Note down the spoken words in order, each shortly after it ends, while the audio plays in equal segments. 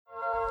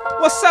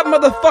What's up,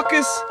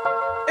 motherfuckers?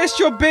 It's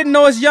your big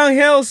nose, Young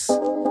Hills.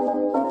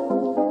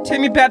 Take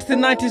me back to the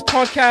 90s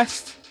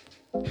podcast.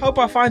 Hope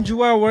I find you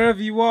well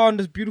wherever you are on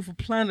this beautiful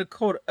planet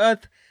called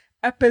Earth.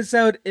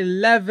 Episode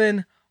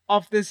 11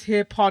 of this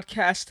here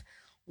podcast.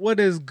 What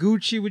is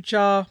Gucci with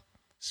y'all?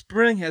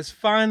 Spring has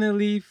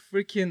finally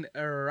freaking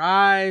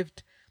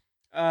arrived.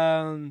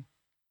 Man,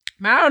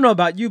 I don't know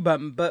about you,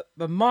 but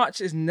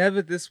March is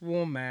never this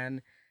warm,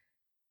 man.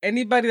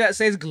 Anybody that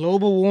says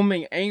global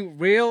warming ain't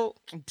real,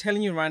 I'm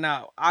telling you right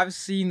now, I've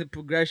seen the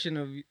progression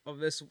of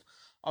this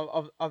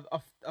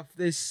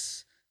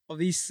of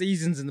these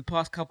seasons in the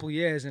past couple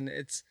years, and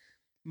it's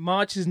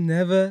March is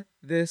never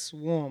this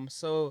warm.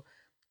 So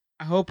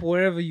I hope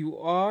wherever you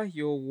are,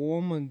 you're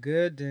warm and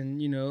good,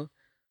 and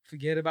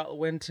forget about the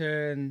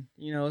winter, and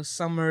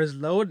summer is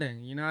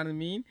loading. You know what I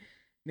mean?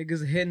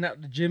 Niggas are hitting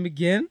up the gym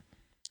again.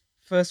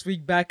 First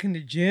week back in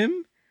the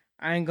gym.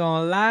 I ain't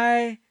gonna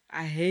lie,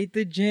 I hate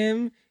the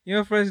gym.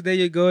 First day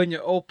you go and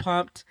you're all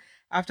pumped.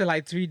 After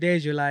like 3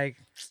 days, you're like,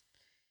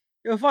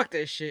 yo, fuck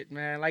this shit,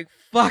 man. Like,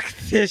 fuck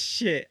this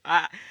shit.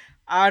 I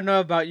don't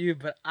know about you,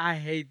 but I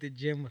hate the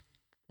gym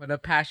with a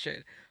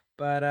passion.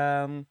 But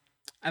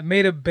I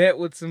made a bet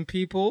with some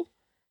people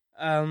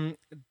that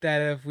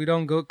if we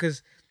don't go,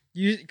 cause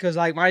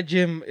like my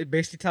gym, it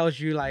basically tells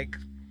you like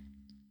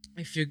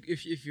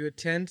if you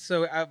attend.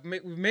 So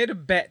we've made a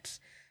bet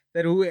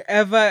that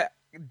whoever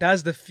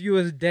does the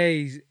fewest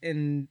days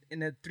in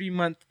a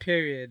 3-month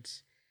period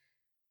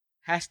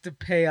has to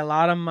pay a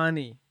lot of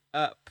money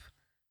up.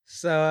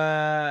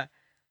 So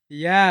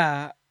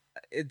yeah,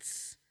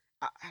 it's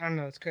I don't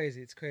know, it's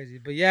crazy.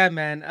 But yeah,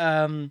 man,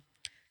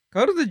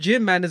 go to the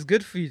gym, man. It's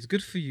good for you. It's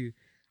good for you.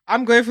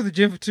 I'm going for the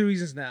gym for 2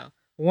 reasons now.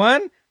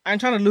 One, I'm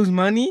trying to lose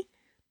money.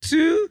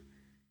 Two,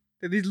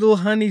 that these little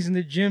honeys in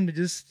the gym that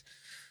just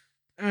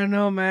I don't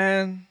know,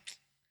 man.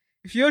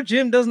 If your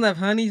gym doesn't have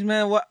honeys,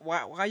 man,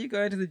 why are you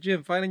going to the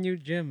gym? Find a new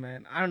gym,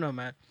 man. I don't know,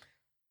 man.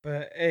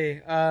 But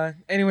hey,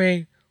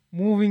 anyway,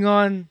 moving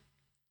on.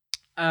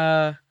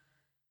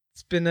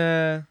 It's been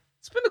a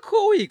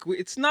cool week.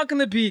 We're not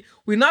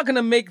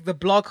gonna make the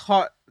blog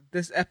hot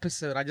this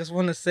episode. I just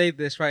want to say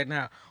this right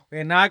now.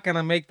 We're not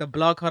gonna make the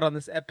blog hot on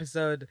this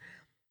episode.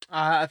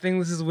 I think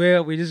this is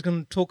where we're just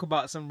gonna talk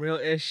about some real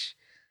ish.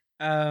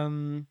 I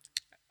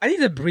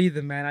need a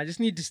breather, man. I just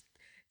need to.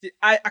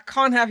 I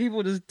can't have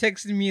people just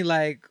texting me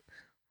like,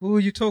 "Who are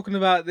you talking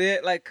about there?"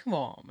 Like, come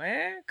on,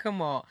 man,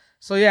 come on.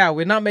 So yeah,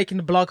 we're not making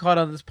the blog hot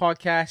on this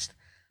podcast.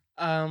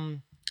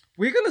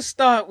 We're gonna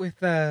start with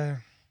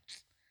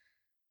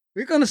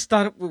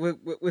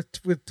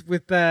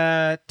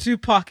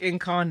Tupac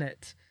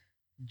incarnate,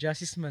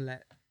 Jussie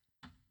Smollett.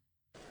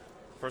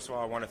 First of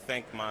all, I want to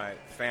thank my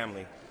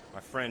family,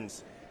 my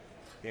friends,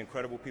 the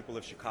incredible people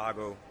of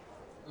Chicago,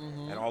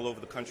 and all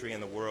over the country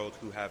and the world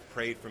who have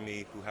prayed for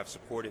me, who have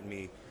supported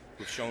me,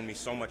 who've shown me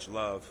so much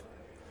love.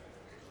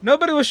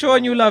 Nobody was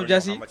showing you love,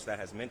 Jussie. How much that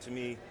has meant to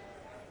me,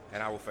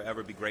 and I will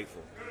forever be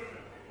grateful.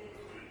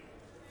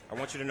 I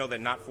want you to know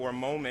that not for a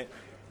moment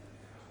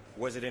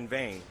was it in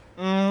vain.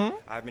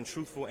 I've been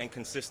truthful and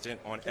consistent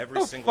on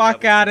every single level.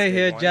 Fuck out of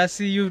here,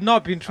 Jussie. You've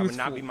not been truthful.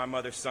 I would not be my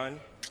mother's son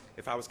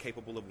if I was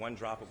capable of one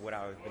drop of what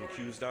I've been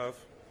accused of.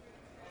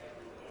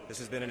 This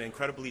has been an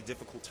incredibly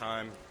difficult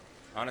time.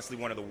 Honestly,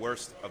 one of the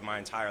worst of my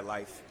entire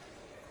life.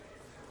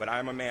 But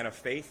I'm a man of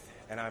faith,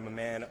 and I'm a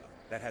man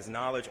that has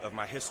knowledge of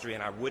my history,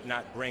 and I would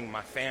not bring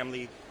my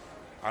family,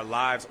 our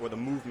lives, or the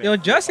movement. Yo,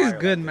 Jussie's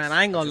good, man.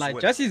 I ain't gonna lie.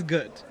 Jussie's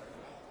good.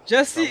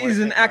 Jussie is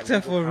an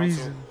actor for a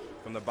reason.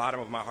 From the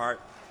bottom of my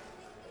heart.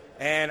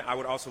 And I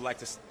would also like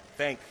to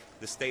thank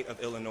the state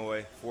of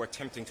Illinois for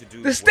attempting to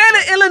do. The state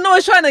of Illinois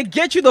is trying to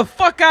get you the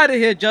fuck out of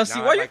here,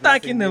 Jussie. What are you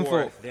thanking them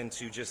for? Than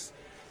to just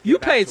you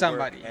paid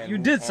somebody. You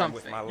did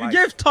something. You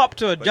gave top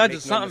to a judge or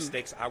something.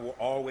 Mistakes. I will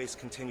always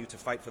continue to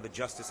fight for the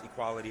justice,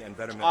 equality, and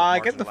betterment.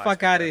 Of get the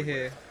fuck out of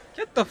here.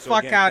 Get the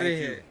fuck out of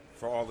here.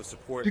 For all the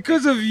support.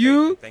 Because of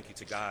you. Thank you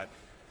to God.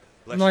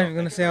 I'm not even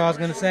gonna say what I was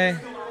gonna say.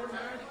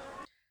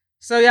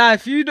 So yeah,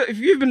 if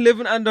you've been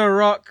living under a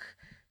rock,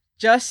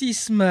 Jussie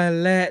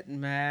Smollett,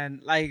 man,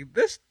 like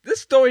this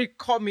story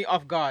caught me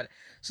off guard.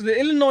 So the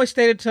Illinois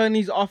State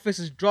Attorney's Office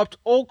has dropped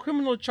all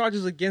criminal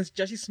charges against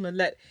Jussie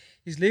Smollett.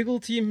 His legal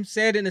team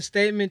said in a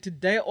statement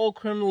today all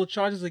criminal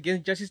charges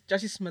against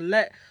Jussie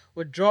Smollett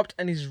were dropped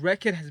and his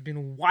record has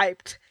been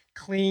wiped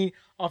clean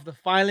of the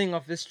filing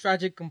of this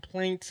tragic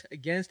complaint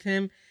against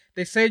him.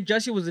 They say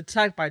Jussie was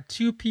attacked by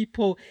two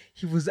people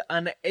he was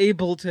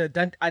unable to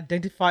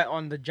identify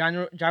on the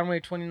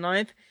January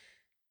 29th.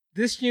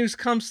 This news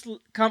comes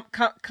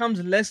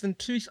less than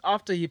 2 weeks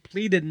after he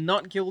pleaded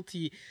not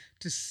guilty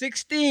to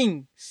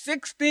 16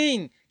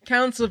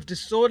 counts of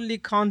disorderly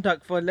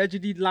conduct for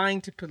allegedly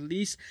lying to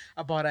police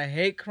about a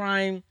hate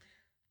crime.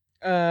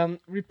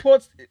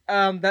 Reports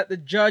that the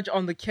judge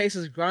on the case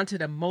has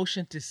granted a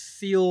motion to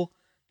seal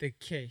the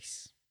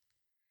case.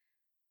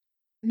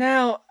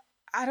 Now,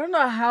 I don't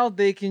know how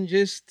they can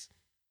just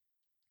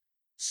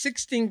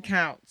 16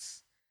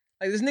 counts.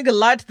 Like, this nigga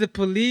lied to the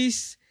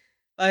police.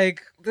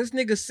 Like, this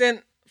nigga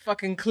sent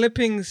fucking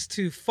clippings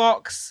to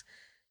Fox.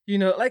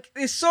 Like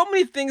there's so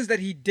many things that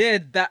he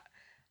did that,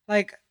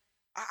 like,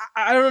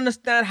 I don't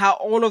understand how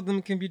all of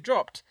them can be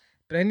dropped.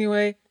 But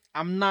anyway,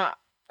 I'm not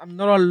a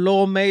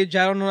law major.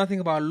 I don't know nothing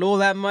about law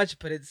that much,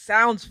 but it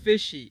sounds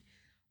fishy.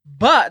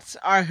 But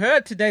I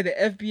heard today the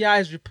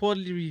FBI is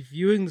reportedly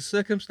reviewing the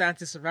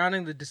circumstances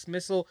surrounding the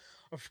dismissal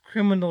of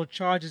criminal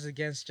charges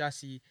against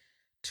Jussie.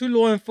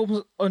 Two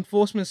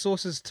enforcement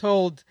sources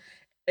told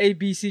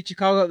ABC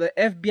Chicago the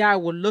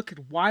FBI will look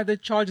at why the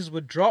charges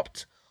were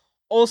dropped.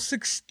 All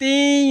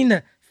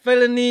 16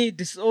 felony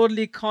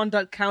disorderly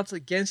conduct counts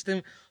against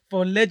him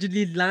for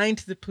allegedly lying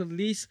to the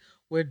police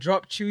were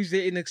dropped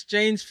Tuesday in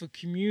exchange for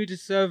community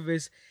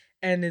service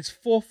and his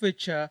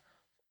forfeiture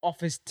of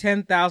his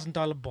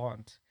 $10,000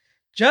 bond.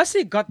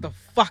 Jussie got the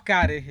fuck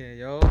out of here,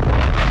 yo.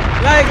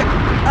 Like,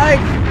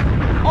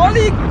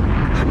 only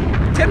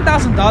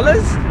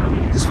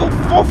 $10,000 just for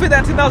forfeit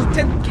that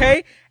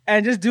 10K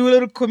and just do a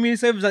little community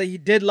service that he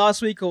did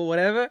last week or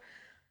whatever.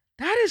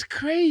 That is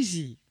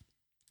crazy.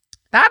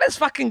 That is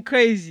fucking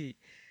crazy.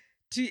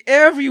 To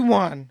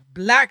everyone,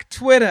 Black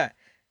Twitter,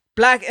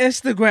 Black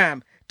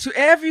Instagram, to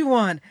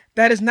everyone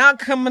that is now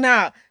coming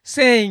out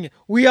saying,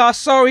 we are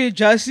sorry,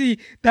 Jussie,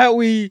 that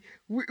we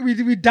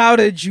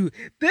doubted you.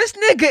 This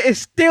nigga is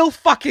still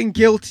fucking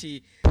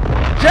guilty.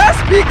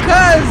 Just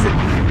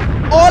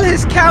because all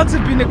his counts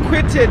have been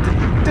acquitted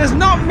does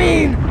not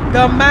mean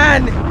the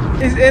man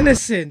is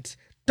innocent.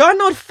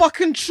 Donald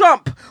fucking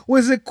Trump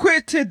was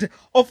acquitted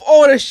of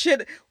all the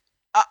shit,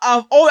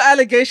 of all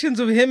allegations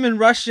of him in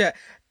Russia.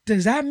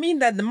 Does that mean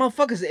that the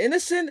motherfucker's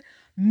innocent?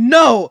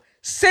 No.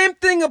 Same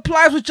thing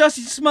applies with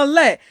Jussie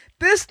Smollett.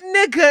 This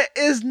nigga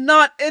is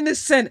not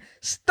innocent.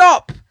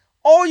 Stop.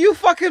 All you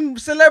fucking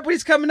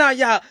celebrities coming out,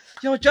 yo,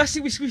 Jussie,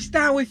 we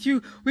stand with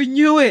you. We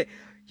knew it.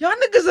 Y'all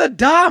niggas are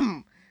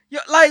dumb.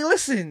 Like,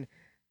 listen.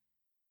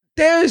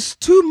 There's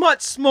too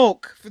much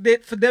smoke for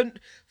them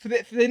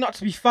not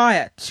to be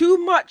fired. Too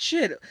much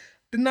shit.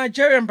 The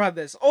Nigerian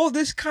brothers, all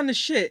this kind of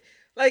shit.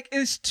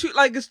 It's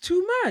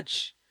too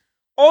much.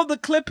 All the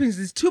clippings,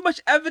 there's too much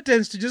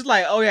evidence to just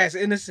like, oh yeah, it's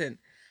innocent.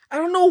 I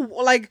don't know,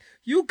 like,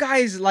 you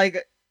guys,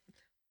 like,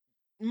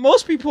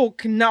 most people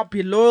cannot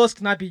be lawyers,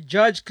 cannot be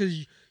judged,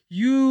 because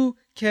you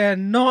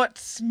cannot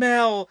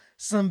smell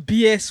some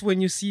BS when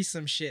you see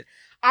some shit.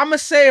 I'ma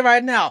say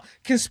right now,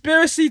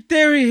 Conspiracy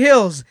Theory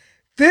Hills,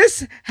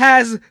 this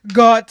has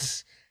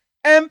got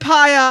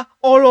Empire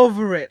all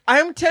over it.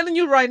 I'm telling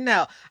you right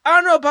now. I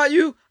don't know about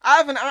you. I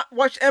haven't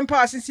watched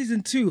Empire since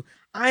season 2.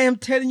 I am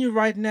telling you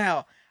right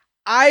now.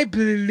 I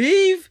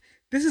believe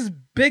this is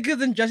bigger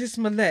than Jussie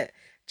Smollett.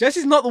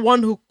 Jussie's not the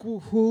one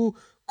who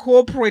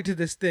cooperated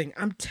this thing.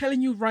 I'm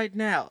telling you right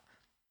now.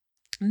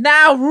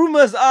 Now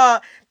rumors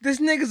are this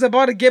nigga's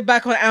about to get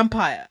back on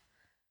Empire.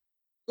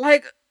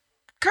 Like,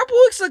 a couple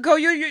weeks ago,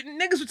 you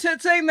niggas were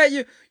saying that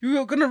you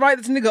were gonna write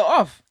this nigga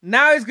off.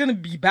 Now he's gonna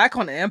be back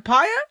on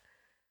Empire?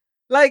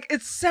 Like,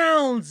 it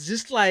sounds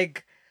just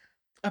like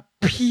a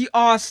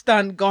PR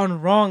stunt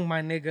gone wrong,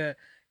 my nigga.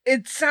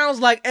 It sounds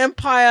like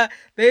Empire,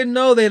 they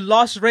know they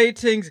lost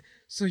ratings.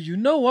 So you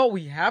know what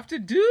we have to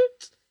do?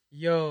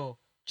 Yo,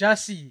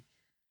 Jussie,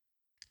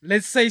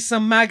 let's say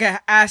some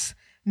MAGA ass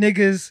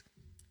niggas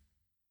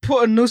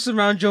put a noose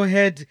around your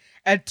head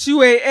at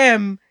 2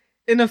 a.m.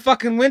 in a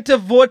fucking winter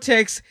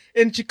vortex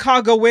in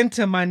Chicago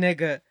winter, my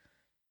nigga.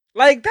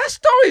 Like, that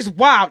story's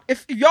wild.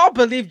 If y'all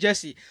believe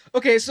Jussie.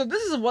 Okay, so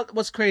this is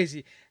what's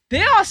crazy.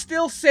 They are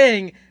still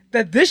saying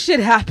that this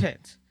shit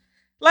happened.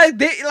 Like,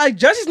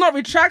 Jussie's not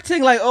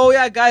retracting, like, oh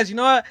yeah, guys, you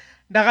know what?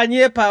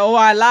 Oh,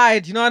 I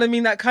lied. You know what I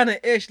mean? That kind of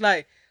ish.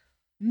 Like,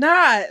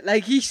 nah,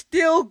 like, he's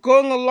still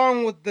going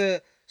along with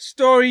the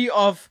story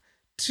of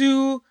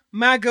two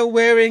MAGA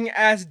wearing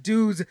ass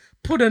dudes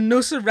put a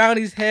noose around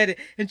his head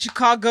in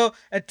Chicago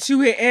at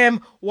 2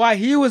 a.m. while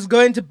he was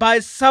going to buy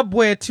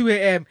Subway at 2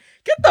 a.m.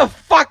 Get the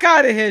fuck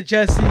out of here,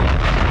 Jussie.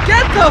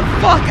 Get the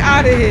fuck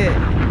out of here.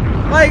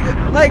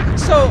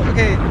 So,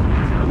 okay,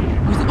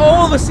 with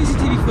all the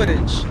CCTV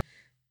footage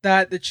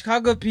that the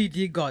Chicago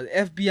PD got, the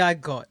FBI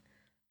got,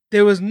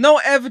 there was no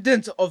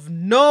evidence of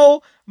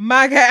no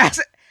MAGA ass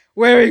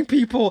wearing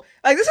people.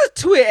 Like, this is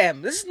 2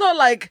 a.m. This is not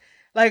like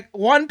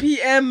 1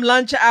 p.m.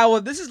 lunch hour.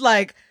 This is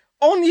like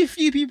only a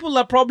few people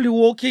are probably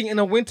walking in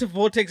a winter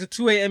vortex at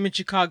 2 a.m. in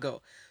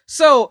Chicago.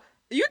 So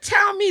you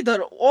tell me that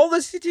all the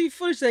CCTV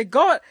footage they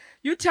got,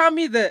 you tell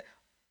me that,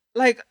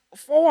 like,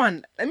 for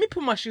one, let me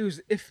put my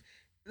shoes. If,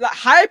 like,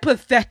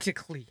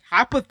 hypothetically,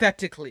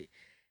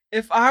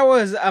 if I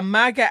was a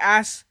MAGA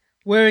ass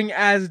wearing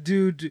ass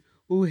dude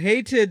who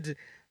hated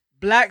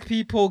black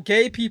people,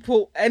 gay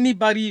people,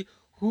 anybody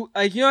who,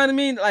 like, you know what I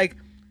mean? Like,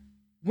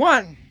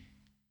 one,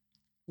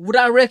 would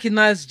I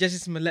recognize Jussie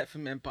Smollett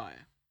from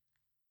Empire?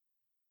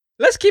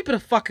 Let's keep it a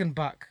fucking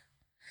buck.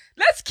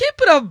 Let's keep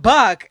it a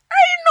buck. I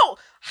know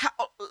how.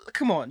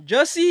 Come on,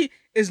 Jussie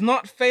is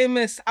not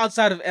famous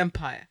outside of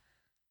Empire.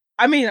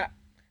 I mean,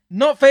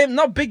 not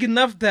big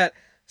enough that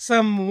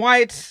some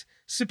white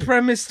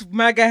supremacist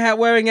MAGA hat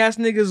wearing ass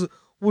niggas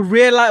would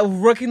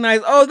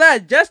recognize. Oh,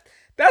 that's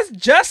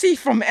Jussie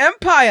from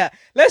Empire.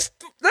 Let's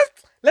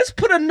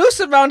put a noose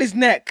around his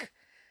neck.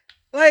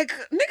 Like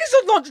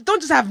niggas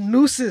don't just have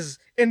nooses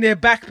in their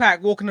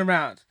backpack walking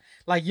around.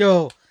 Like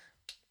yo,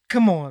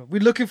 come on,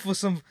 we're looking for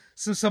some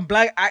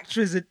black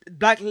actors at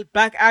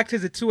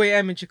 2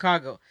 a.m. in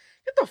Chicago.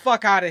 Get the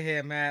fuck out of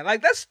here, man.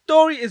 Like that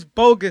story is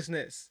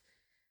bogusness.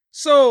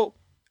 So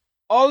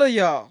all of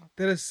y'all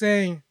that are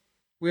saying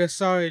we're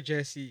sorry,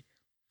 Jesse,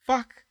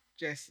 fuck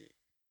Jesse.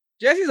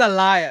 Jesse's a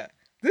liar.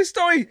 This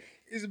story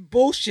is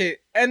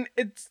bullshit, and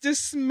it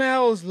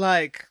smells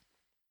like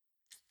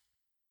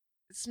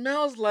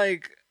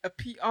a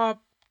PR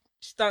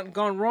stunt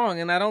gone wrong,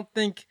 and I don't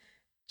think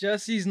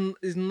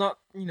is not.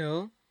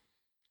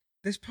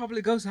 This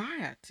probably goes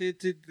higher to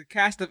the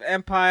cast of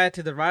Empire,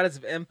 to the writers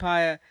of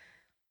Empire.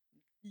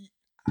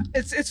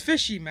 It's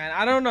fishy, man.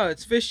 I don't know.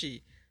 It's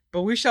fishy,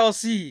 but we shall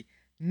see.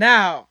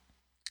 Now,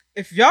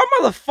 if y'all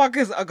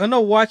motherfuckers are gonna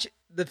watch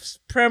the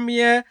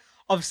premiere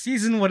of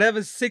season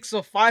whatever 6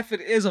 or 5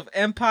 it is of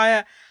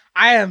Empire,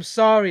 I am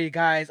sorry,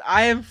 guys.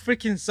 I am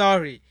freaking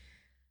sorry.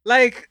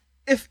 Like,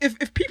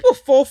 if people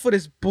fall for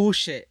this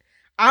bullshit,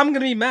 I'm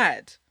gonna be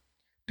mad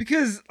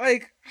because,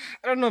 like,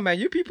 I don't know, man.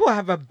 You people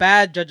have a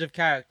bad judge of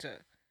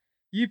character.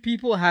 You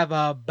people have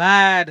a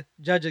bad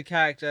judge of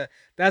character.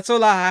 That's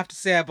all I have to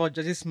say about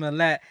Judge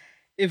Smollett.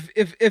 If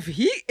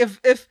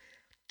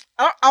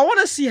I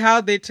want to see how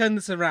they turn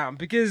this around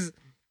because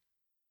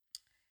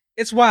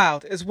it's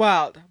wild. It's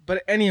wild.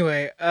 But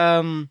anyway,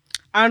 I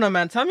don't know,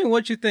 man. Tell me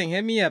what you think.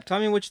 Hit me up. Tell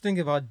me what you think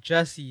about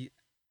Jussie.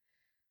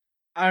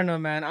 I don't know,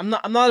 man. I'm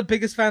not the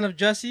biggest fan of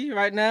Jussie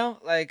right now.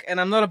 Like, and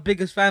I'm not the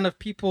biggest fan of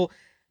people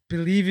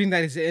believing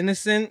that he's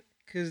innocent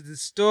because the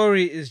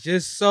story is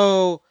just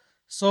so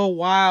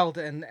wild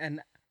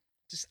and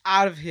just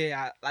out of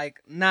here.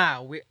 Like,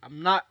 nah,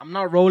 I'm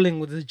not rolling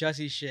with this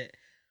Jussie shit.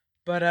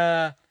 But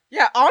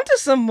yeah, on to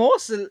some more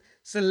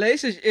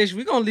salacious ish.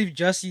 We're gonna leave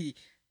Jussie,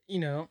 you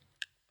know.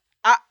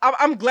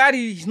 I'm glad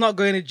he's not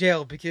going to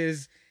jail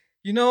because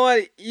you know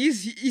what?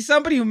 He's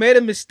somebody who made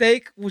a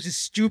mistake, which is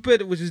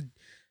stupid, which is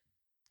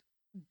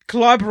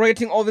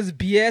collaborating all this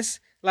BS.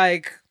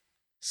 Like,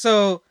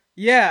 so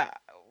yeah,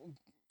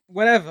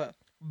 whatever.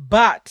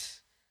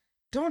 But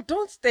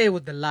don't stay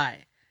with the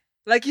lie.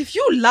 Like, if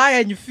you lie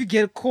and if you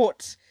get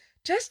caught,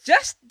 just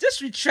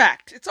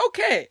retract. It's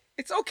okay.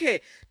 It's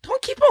okay.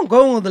 Don't keep on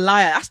going with the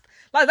liar.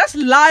 That's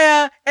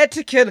liar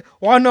etiquette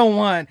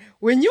 101.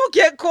 When you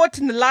get caught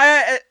in the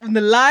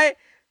lie,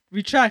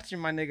 retract, you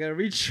my nigga.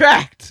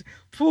 Retract.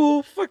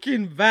 Pull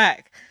fucking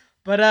back.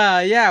 But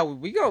yeah,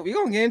 we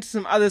gonna get into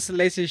some other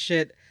salacious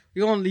shit.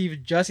 We gonna leave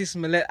Jussie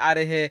Smollett out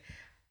of here.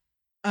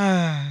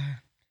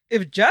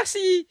 If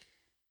Jussie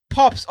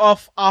pops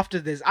off after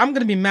this, I'm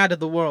gonna be mad at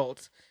the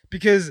world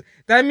because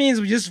that means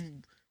we just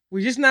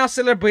now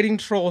celebrating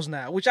trolls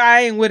now, which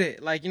I ain't with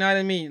it. Like, you know what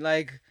I mean?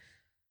 Like,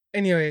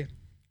 anyway.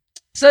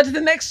 So to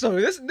the next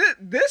story.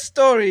 This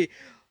story,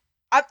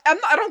 I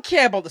don't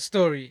care about the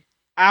story.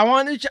 I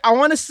want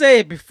to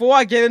say before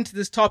I get into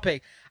this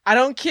topic, I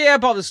don't care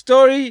about the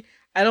story.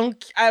 I'm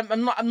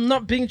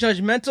not being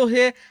judgmental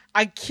here.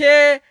 I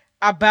care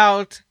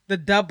about the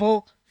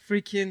double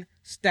freaking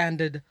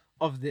standard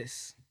of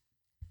this.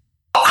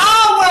 Hours.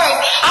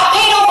 I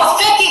paid over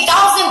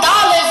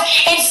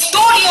 $50,000 in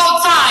studio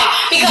time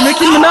because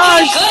Nicki you gotta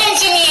Minaj. pay good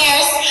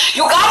engineers.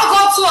 You gotta go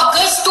to a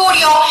good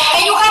studio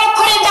and you gotta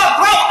put in that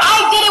bread.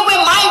 I did it with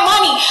my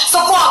money.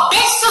 So for a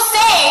bitch to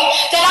say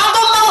that I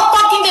don't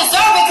motherfucking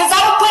deserve it because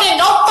I don't put in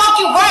no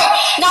fucking work,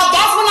 now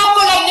that's when I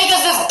feel like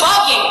niggas is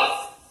bugging.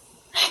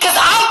 Cause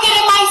I did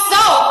it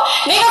myself.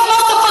 Niggas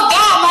must have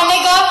forgot, my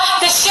nigga,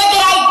 the shit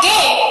that I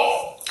did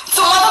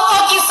to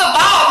motherfucking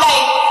survive.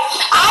 Like,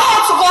 I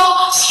had to go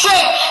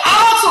straight. I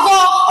had to go,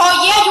 oh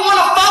yeah, you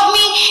wanna fuck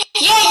me?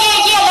 Yeah,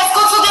 let's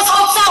go to this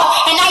hotel.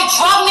 And I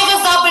drug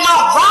niggas up and I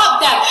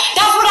rob them.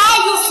 That's what I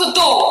used to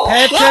do.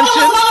 Pay Nothing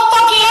attention was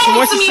motherfucking to happening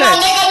what to you me, said.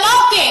 my nigga.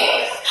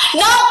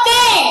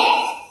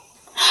 Nothing.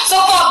 So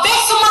for a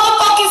bitch to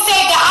motherfucking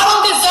say that I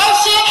don't deserve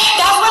shit,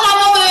 that's when I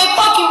know that they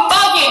fucking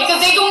bugging.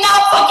 Cause they do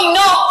not fucking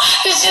know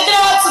the shit that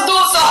I had to do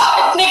so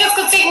niggas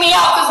could take me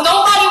out. Cause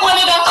nobody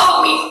wanted to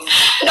help me.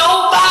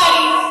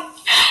 Nobody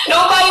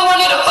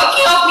wanted to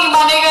fucking help me,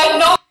 my nigga.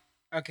 No.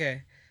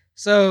 Okay.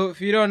 So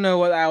if you don't know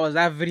what that was,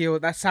 that video,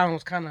 that sound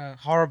was kind of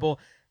horrible.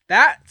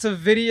 That's a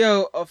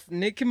video of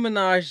Nicki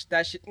Minaj.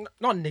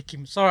 Not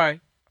Nicki.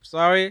 Sorry,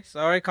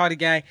 Cardi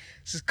gang.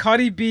 This is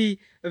Cardi B.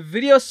 A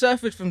video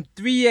surfaced from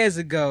 3 years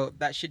ago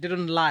that she did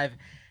on live.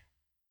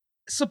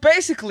 So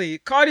basically,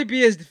 Cardi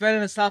B is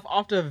defending herself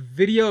after a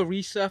video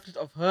resurfaced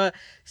of her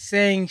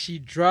saying she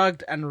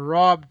drugged and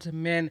robbed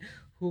men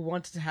who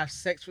wanted to have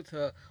sex with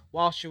her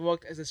while she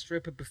worked as a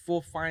stripper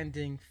before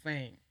finding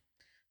fame.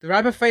 The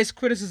rapper faced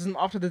criticism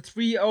after the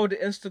 3-year-old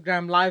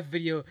Instagram live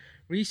video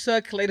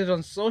recirculated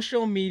on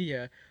social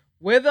media.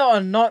 Whether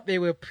or not they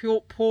were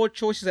poor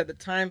choices at the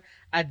time,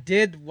 I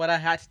did what I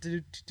had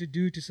to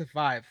do to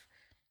survive.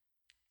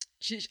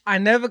 I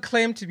never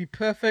claimed to be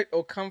perfect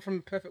or come from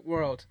a perfect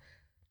world.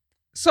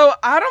 So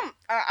I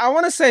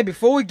want to say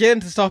before we get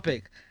into this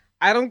topic,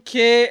 I don't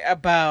care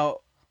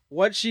about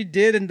what she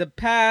did in the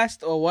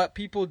past or what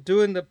people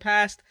do in the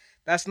past.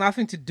 That's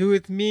nothing to do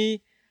with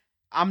me.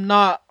 I'm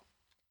not.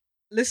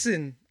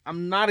 Listen,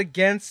 I'm not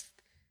against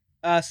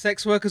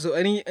sex workers or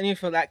any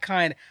of that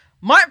kind.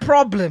 My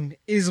problem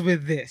is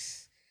with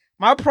this.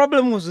 My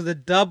problem was with the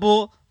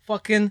double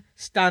fucking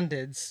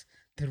standards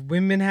that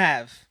women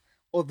have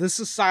or this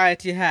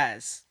society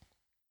has.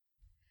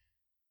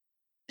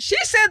 She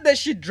said that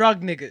she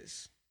drug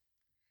niggas.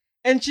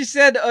 And she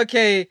said,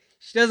 okay,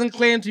 she doesn't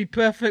claim to be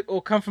perfect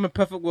or come from a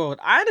perfect world.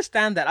 I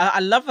understand that. I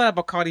love that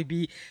about Cardi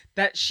B,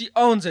 that she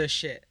owns her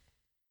shit.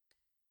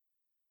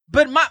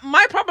 But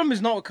my problem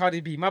is not with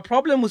Cardi B. My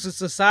problem was with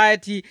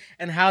society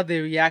and how they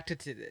reacted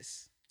to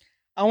this.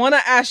 I want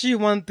to ask you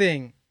one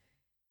thing.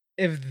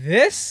 If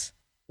this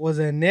was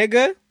a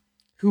nigga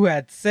who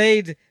had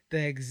said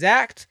the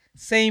exact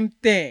same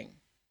thing,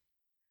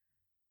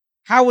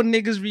 how would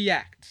niggas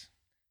react?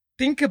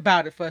 Think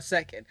about it for a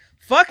second.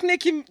 Fuck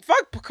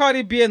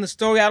Cardi B in the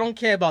story. I don't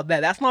care about that.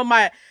 That's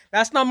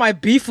not my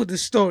beef with the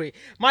story.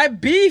 My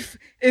beef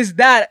is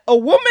that a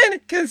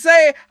woman can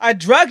say, I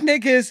drug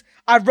niggas,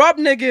 I rob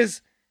niggas,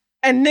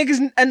 and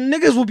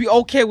niggas will be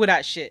okay with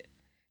that shit.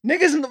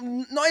 Niggas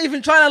not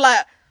even trying to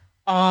like,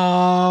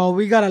 oh,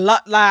 we got a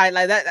lot like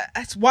that.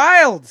 That's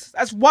wild.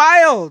 That's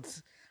wild.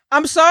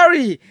 I'm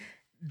sorry.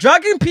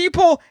 Drugging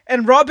people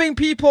and robbing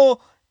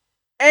people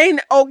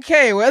ain't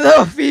okay, whether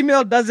a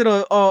female does it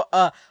or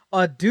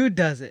a dude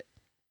does it.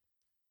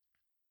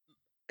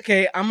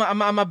 Okay, I'm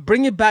gonna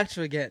bring it back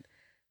to again.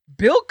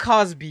 Bill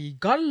Cosby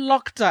got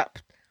locked up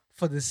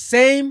for the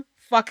same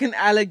fucking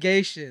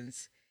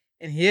allegations,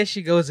 and here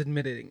she goes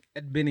admitting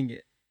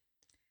it.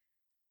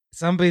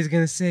 Somebody's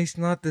gonna say it's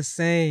not the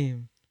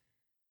same.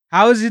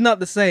 How is it not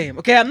the same?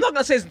 Okay, I'm not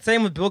gonna say it's the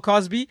same with Bill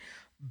Cosby,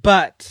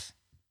 but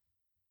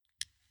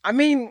I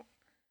mean,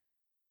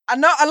 I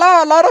know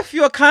a lot of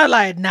you are kind of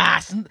like,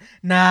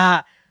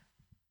 nah.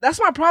 That's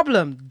my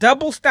problem.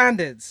 Double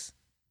standards.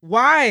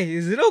 Why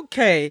is it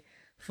okay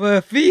for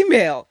a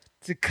female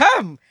to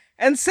come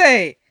and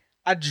say,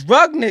 I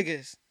drug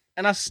niggas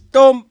and I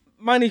stole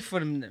money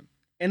from them,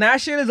 and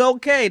that shit is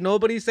okay?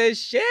 Nobody says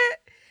shit.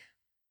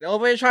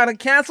 Nobody trying to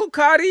cancel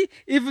Cardi,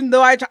 even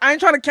though I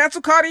ain't trying to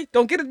cancel Cardi.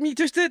 Don't get me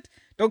twisted.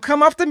 Don't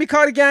come after me,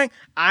 Cardi gang.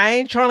 I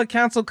ain't trying to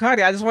cancel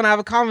Cardi. I just want to have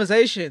a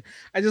conversation.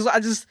 I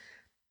just,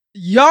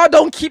 y'all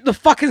don't keep the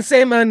fucking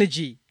same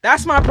energy.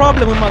 That's my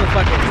problem with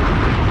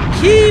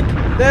motherfuckers. Keep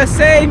the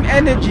same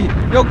energy.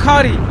 Yo,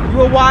 Cardi, you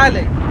were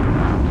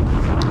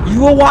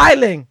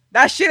wilding.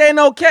 That shit ain't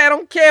okay. I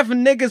don't care if a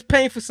nigga's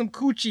paying for some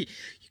coochie.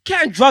 You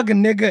can't drug a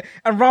nigga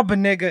and rob a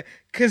nigga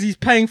because he's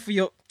paying for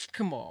your...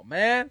 Come on,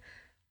 man.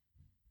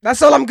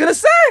 That's all I'm gonna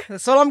say.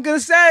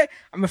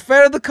 I'm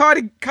afraid of the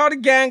Cardi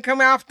gang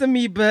coming after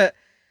me, but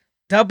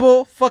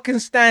double fucking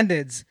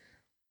standards.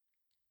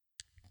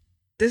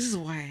 This is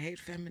why I hate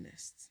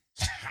feminists.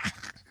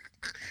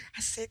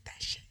 I said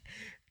that shit.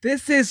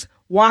 This is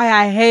why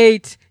I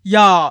hate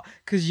y'all.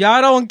 Cause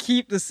y'all don't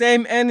keep the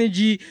same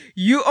energy.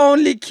 You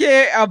only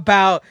care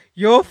about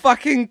your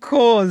fucking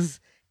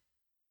cause.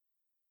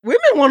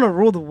 Women want to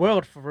rule the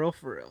world for real.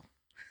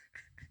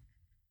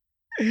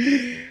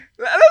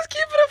 Let's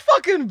keep it a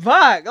fucking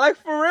buck. Like,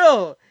 for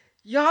real.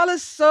 Y'all are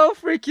so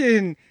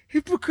freaking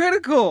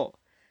hypocritical.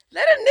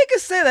 Let a nigga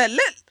say that.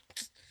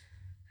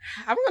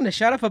 I'm going to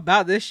shut up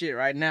about this shit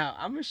right now.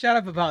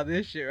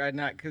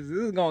 Because this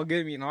is going to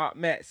get me in a hot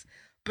mess.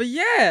 But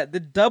yeah,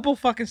 the double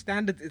fucking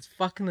standards is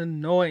fucking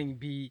annoying,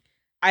 B.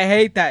 I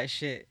hate that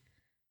shit.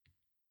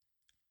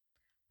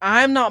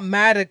 I'm not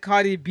mad at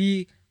Cardi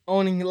B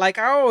owning, like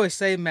I always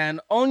say, man,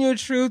 own your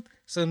truth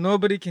so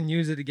nobody can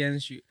use it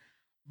against you.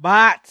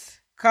 But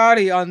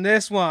Cardi on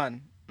this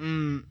one,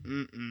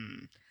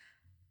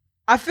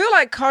 I feel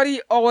like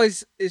Cardi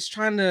always is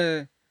trying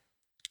to,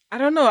 I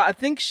don't know. I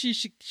think she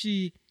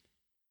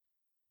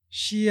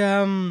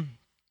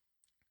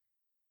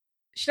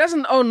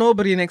doesn't owe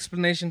nobody an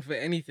explanation for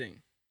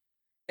anything,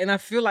 and I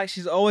feel like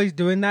she's always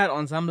doing that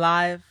on some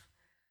live.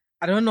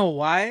 I don't know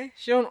why.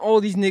 She don't owe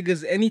these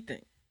niggas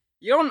anything.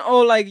 You don't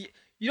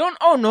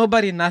owe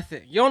nobody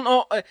nothing. You don't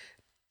owe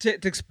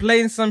to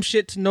explain some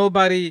shit to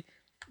nobody.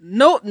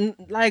 No,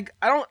 like,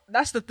 I don't.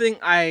 That's the thing.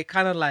 I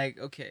kind of like.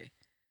 Okay,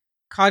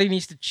 Cardi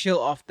needs to chill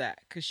off that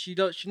because she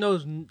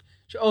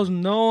owes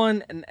no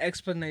one an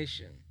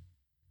explanation.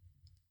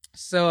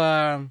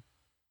 So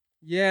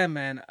yeah,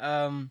 man.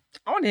 I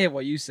want to hear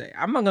what you say.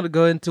 I'm not gonna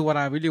go into what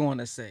I really want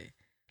to say.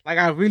 Like,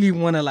 I really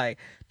want to like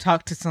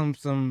talk to some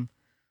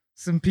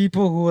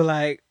people who are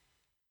like,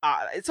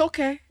 it's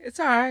okay, it's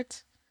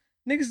alright.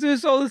 Niggas do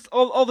this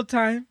all the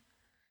time.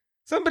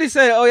 Somebody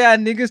said, oh yeah,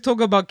 niggas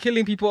talk about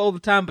killing people all the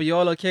time, but you're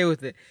all okay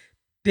with it.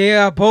 They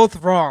are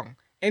both wrong.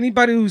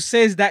 Anybody who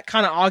says that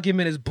kind of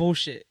argument is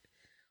bullshit.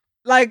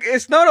 Like,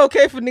 it's not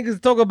okay for niggas to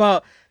talk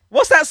about,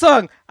 what's that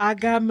song? I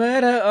got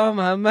murder on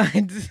my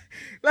mind.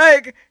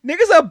 Like,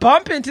 niggas are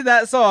bumping to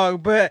that song,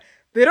 but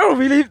they don't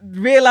really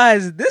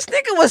realize this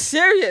nigga was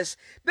serious.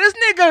 This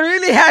nigga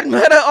really had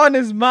murder on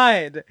his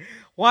mind.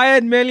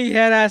 Wyatt Melly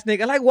head ass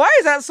nigga. Like, why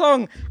is that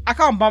song? I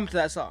can't bump to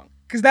that song.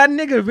 Because that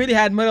nigga really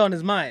had murder on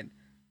his mind.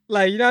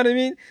 Like, you know what I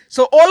mean?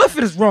 So all of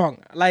it is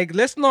wrong. Like,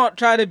 let's not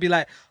try to be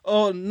like,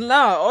 oh,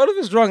 nah, all of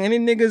it's wrong. Any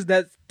niggas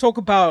that talk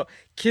about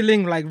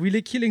killing, like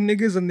really killing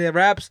niggas in their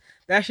raps,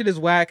 that shit is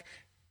whack.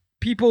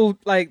 People,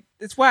 like,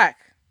 it's whack.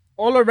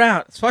 All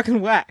around. It's fucking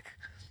whack.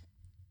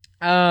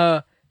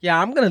 Yeah,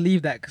 I'm gonna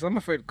leave that because I'm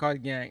afraid of Cardi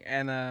Gang.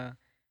 And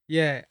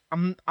yeah,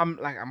 I'm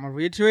gonna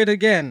reiterate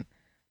again.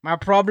 My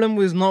problem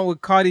was not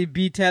with Cardi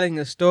B telling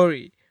a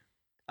story.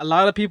 A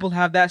lot of people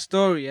have that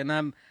story, and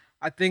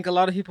I think a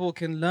lot of people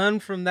can learn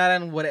from that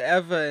and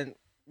whatever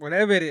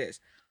it is.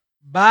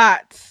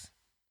 But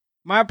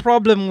my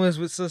problem was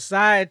with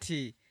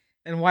society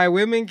and why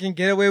women can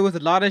get away with a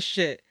lot of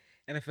shit.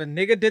 And if a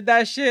nigga did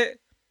that shit,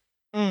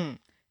 and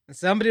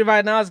somebody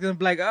right now is gonna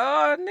be like,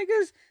 oh,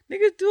 niggas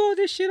do all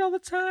this shit all the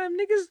time.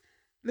 Niggas,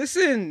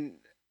 listen,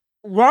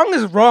 wrong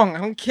is wrong.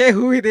 I don't care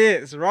who it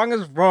is. Wrong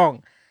is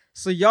wrong.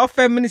 So y'all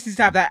feminists need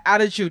to have that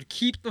attitude.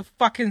 Keep the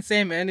fucking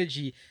same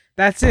energy.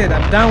 That's it.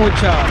 I'm done with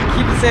y'all.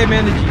 Keep the same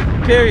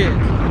energy. Period.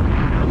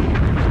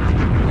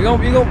 We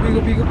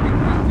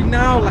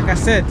now, like I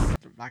said,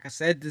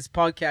 this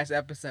podcast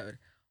episode,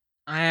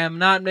 I am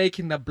not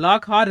making the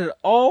block hard at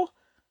all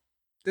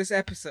this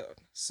episode.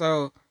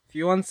 So if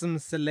you want some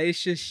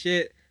salacious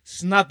shit,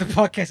 it's not the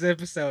podcast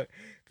episode.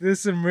 This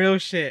is some real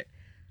shit.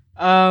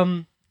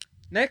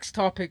 Next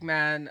topic,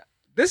 man.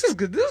 This is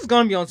good. This is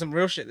gonna be on some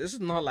real shit. This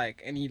is not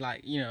like any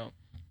like, you know.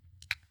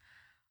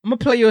 I'm gonna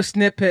play you a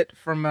snippet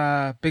from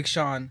Big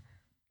Sean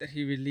that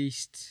he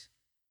released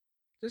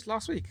just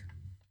last week.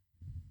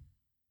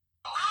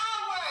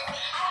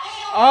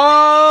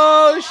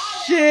 Oh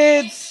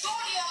shit!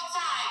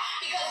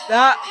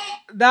 That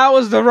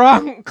was the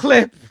wrong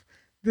clip.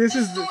 This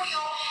is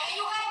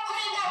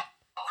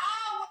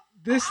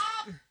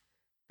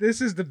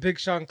the Big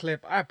Sean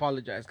clip. I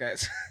apologize,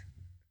 guys.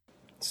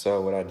 So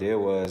what I did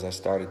was I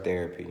started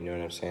therapy. You know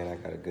what I'm saying? I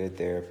got a good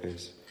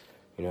therapist.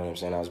 You know what I'm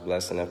saying? I was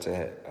blessed enough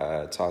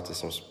to talk to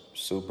some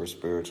super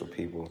spiritual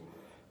people.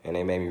 And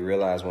they made me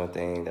realize one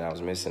thing that I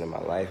was missing in my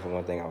life. And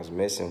one thing I was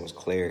missing was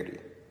clarity.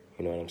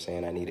 You know what I'm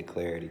saying? I needed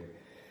clarity.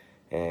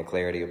 And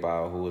clarity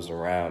about who was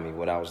around me,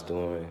 what I was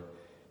doing.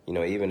 You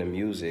know, even the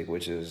music,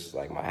 which is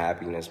like my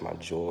happiness, my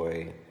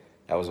joy,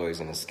 that was always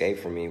an escape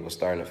for me, was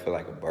starting to feel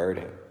like a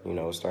burden. You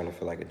know, it was starting to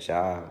feel like a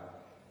job.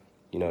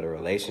 You know, the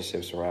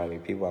relationships around me,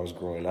 people I was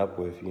growing up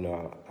with, you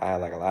know, I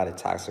had like a lot of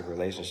toxic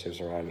relationships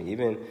around me.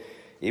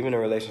 Even the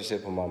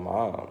relationship with my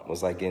mom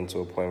was like getting to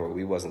a point where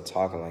we wasn't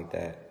talking like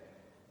that.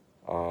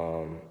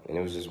 And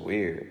it was just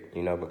weird,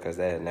 you know, because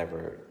that had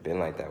never been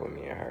like that with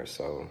me and her.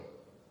 So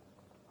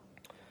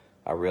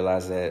I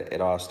realized that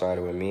it all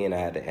started with me and I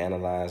had to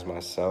analyze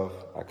myself.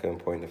 I couldn't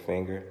point the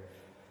finger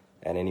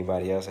at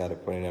anybody else. I had to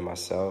point it at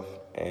myself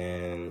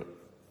and,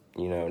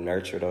 you know,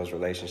 nurture those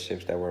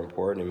relationships that were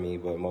important to me,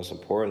 but most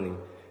importantly,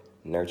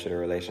 nurture the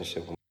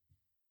relationship.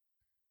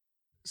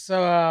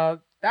 So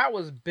that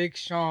was Big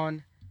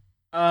Sean.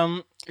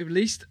 He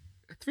released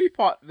a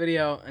 3-part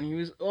video and he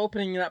was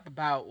opening it up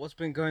about what's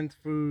been going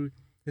through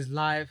his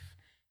life.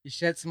 He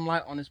shed some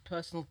light on his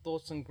personal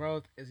thoughts and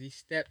growth as he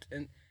stepped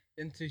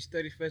into his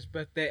 31st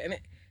birthday,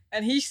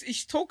 and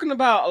he's talking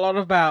about a lot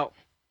about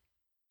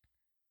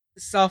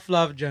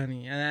self-love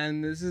journey,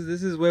 and this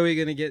is where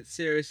we're gonna get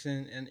serious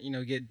and you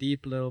know, get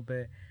deep a little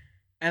bit.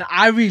 And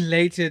I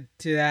related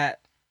to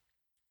that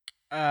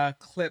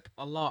clip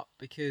a lot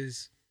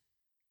because,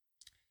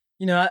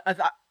 you know,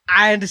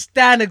 I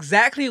understand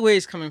exactly where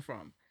he's coming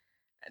from.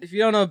 And if you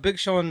don't know, Big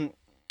Sean,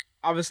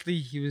 obviously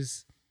he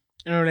was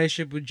in a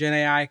relationship with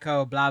Jhené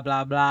Aiko, blah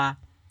blah blah.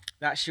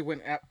 That shit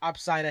went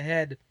upside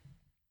ahead.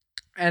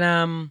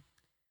 And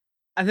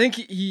I think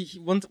he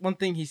one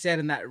thing he said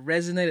and that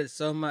resonated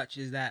so much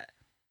is that,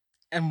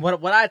 and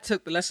what I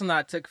took, the lesson that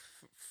I took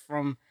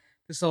from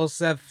this whole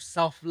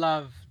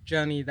self-love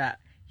journey that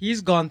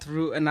he's gone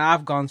through and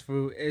I've gone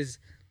through is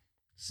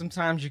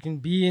sometimes you can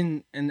be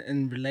in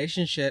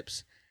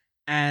relationships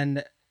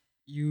and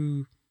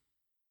you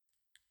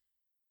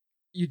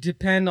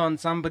depend on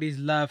somebody's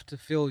love to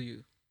fill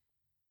you,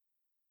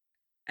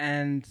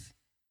 and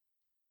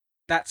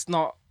that's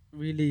not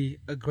really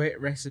a great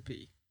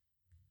recipe.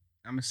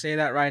 I'm gonna say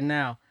that right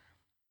now.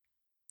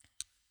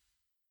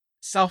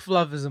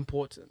 Self-love is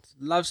important.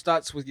 Love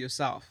starts with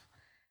yourself.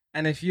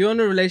 And if you're in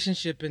a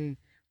relationship and,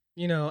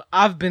 you know,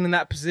 I've been in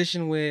that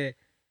position where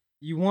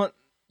you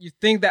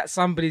think that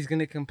somebody's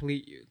gonna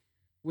complete you,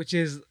 which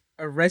is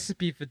a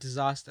recipe for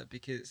disaster,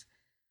 because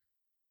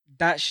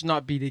that should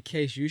not be the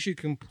case. You should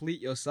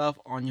complete yourself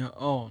on your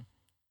own.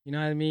 You know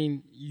what I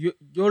mean?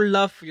 Your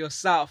love for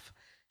yourself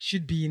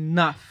should be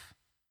enough.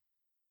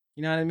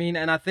 You know what I mean?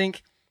 And I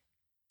think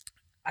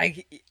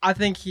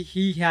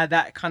he had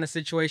that kind of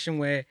situation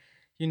where,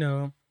 you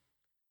know,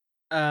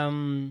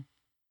 a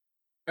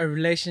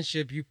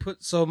relationship, you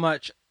put so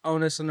much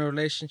onus on a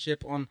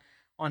relationship on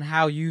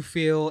how you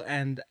feel,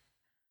 and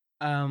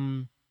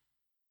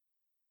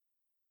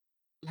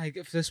like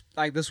if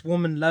this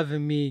woman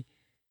loving me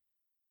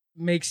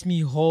makes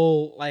me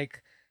whole,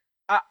 like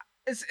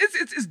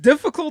it's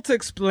difficult to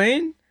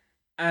explain,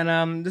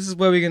 and this is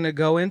where we're gonna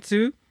go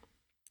into.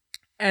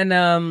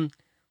 And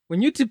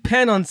when you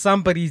depend on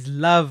somebody's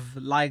love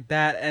like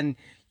that and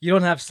you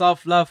don't have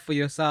self-love for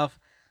yourself,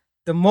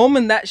 the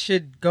moment that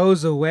shit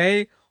goes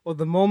away or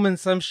the moment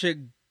some shit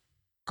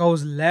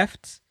goes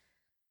left,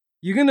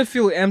 you're gonna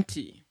feel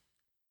empty.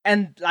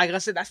 And like I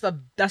said,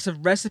 that's a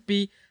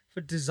recipe for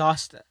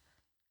disaster.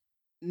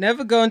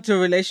 Never go into a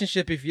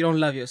relationship if you don't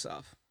love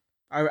yourself.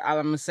 I'm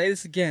gonna say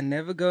this again.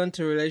 Never go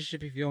into a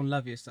relationship if you don't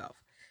love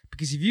yourself.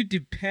 Because if you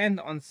depend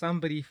on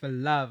somebody for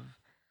love,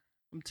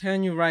 I'm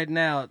telling you right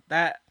now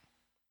that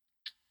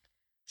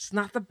it's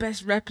not the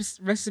best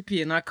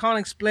recipe, and I can't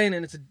explain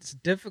it. It's a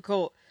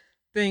difficult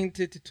thing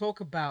to talk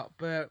about,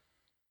 but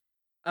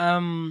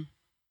um,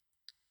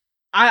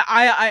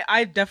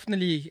 I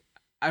definitely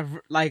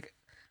like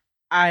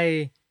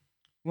I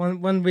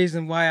one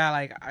reason why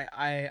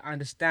I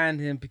understand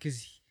him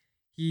because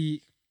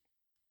he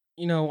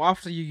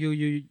after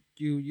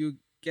you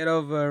get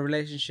over a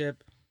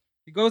relationship,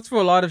 you go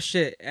through a lot of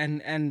shit,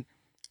 and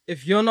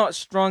if you're not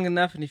strong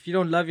enough and if you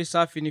don't love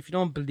yourself and if you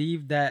don't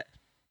believe that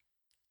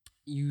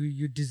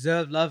you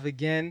deserve love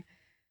again,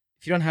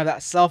 if you don't have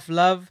that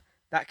self-love,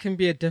 that can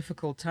be a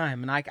difficult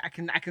time.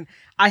 And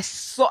I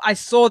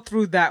saw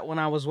through that when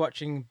I was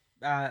watching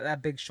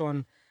that Big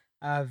Sean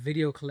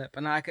video clip,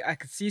 and I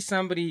could see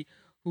somebody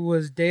who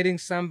was dating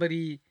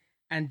somebody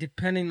and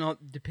depending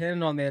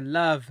on their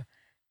love,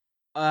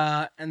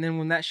 and then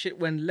when that shit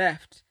went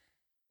left,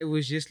 it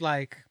was just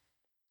like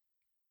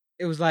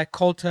it was like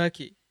cold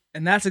turkey.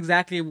 And that's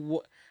exactly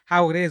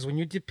how it is when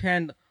you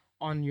depend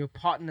on your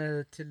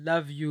partner to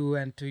love you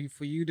and to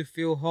for you to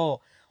feel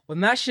whole.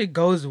 When that shit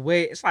goes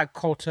away, it's like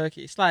cold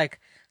turkey. It's like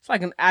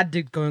an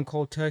addict going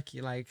cold turkey.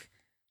 Like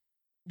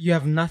you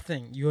have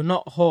nothing. You're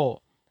not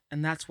whole.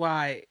 And that's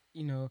why,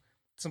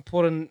 it's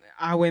important.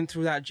 I went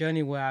through that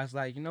journey where I was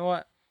like, you know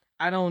what?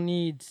 I don't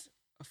need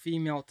a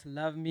female to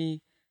love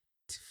me,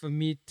 for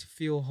me to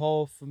feel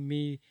whole, for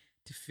me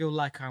to feel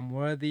like I'm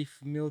worthy,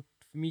 for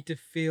me to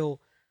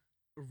feel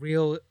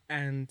real,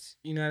 and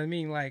you know what I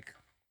mean? Like,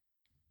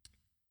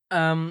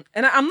 and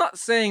I'm not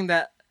saying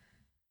that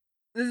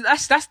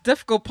that's the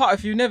difficult part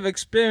if you never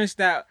experienced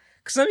that.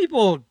 Cause some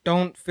people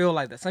don't feel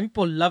like that. Some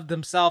people love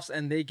themselves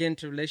and they get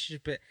into a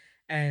relationship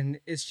and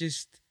it's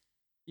just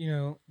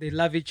they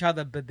love each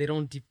other but they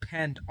don't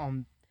depend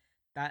on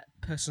that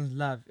person's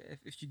love.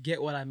 If you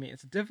get what I mean,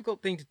 it's a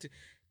difficult thing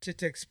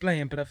to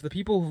explain. But if the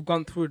people who've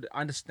gone through it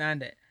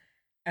understand it,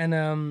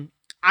 and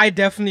I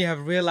definitely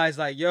have realized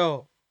like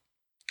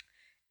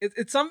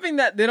it's something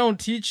that they don't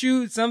teach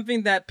you. It's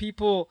something that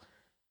people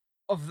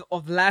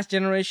of the last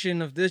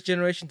generation of this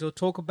generation to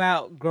talk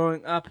about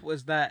growing up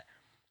was that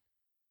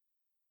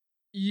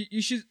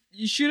you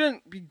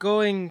shouldn't be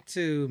going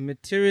to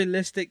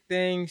materialistic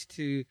things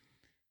to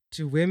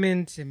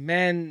women to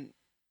men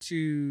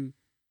to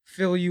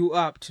fill you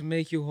up to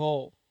make you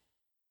whole.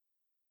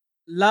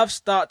 Love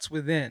starts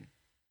within,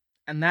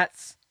 and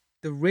that's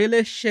the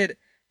realest shit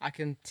I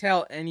can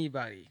tell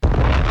anybody.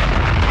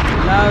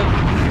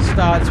 Love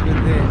starts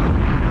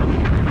within.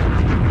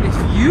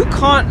 If you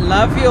can't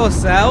love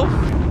yourself,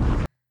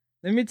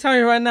 let me tell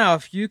you right now,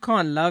 if you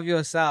can't love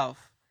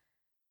yourself,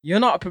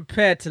 you're not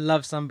prepared to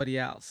love somebody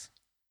else.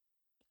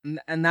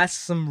 And that's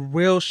some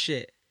real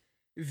shit.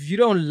 If you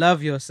don't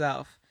love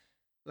yourself,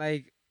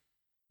 like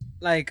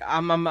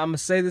I'm gonna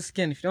say this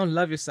again, if you don't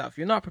love yourself,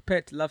 you're not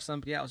prepared to love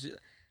somebody else.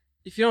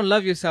 If you don't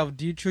love yourself,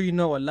 do you truly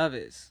know what love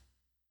is?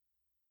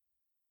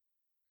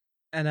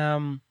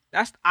 And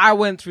that's I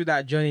went through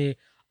that journey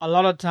a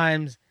lot of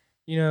times,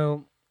 you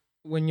know,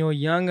 when you're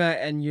younger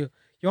and you're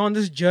on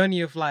this journey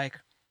of like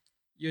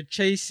you're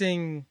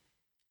chasing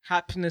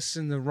happiness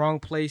in the wrong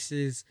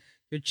places,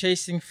 you're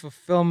chasing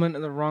fulfillment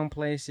in the wrong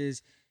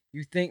places.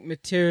 You think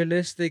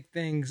materialistic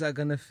things are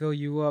gonna fill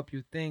you up.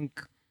 You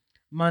think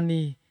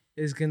money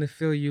is gonna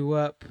fill you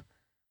up.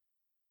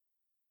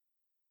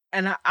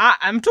 And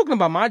I'm talking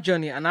about my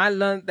journey, and I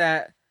learned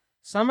that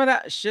some of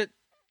that shit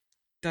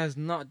does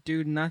not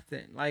do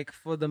nothing. Like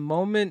for the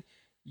moment,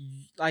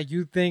 like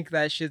you think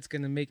that shit's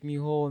gonna make me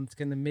whole and it's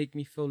gonna make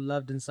me feel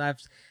loved inside,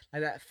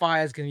 like that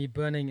fire is gonna be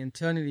burning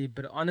internally.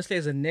 But honestly,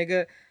 as a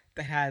nigga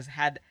that has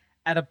had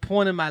at a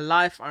point in my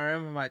life, I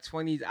remember my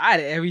 20s, I had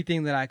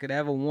everything that I could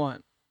ever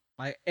want,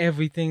 like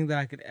everything that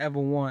I could ever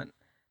want.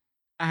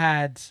 I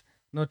had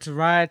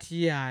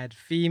notoriety, I had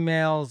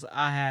females,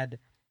 I had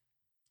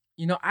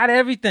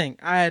everything.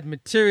 I had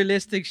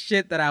materialistic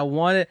shit that I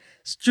wanted,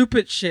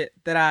 stupid shit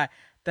that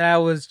I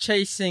was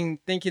chasing,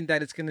 thinking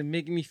that it's gonna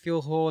make me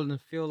feel whole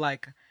and feel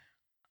like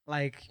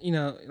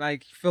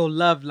feel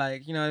loved,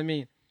 like you know what I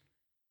mean.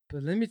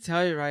 But let me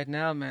tell you right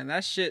now, man,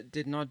 that shit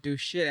did not do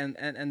shit,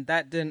 and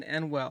that didn't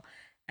end well.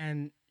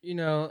 And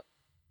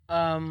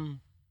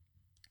um,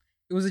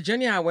 it was a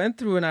journey I went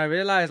through, and I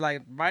realized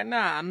like right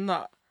now I'm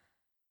not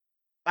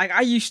like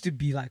I used to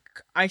be. Like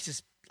I used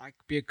to like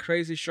be a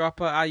crazy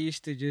shopper. I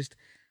used to just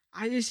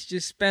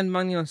spend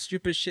money on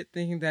stupid shit,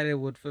 thinking that it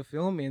would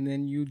fulfill me, and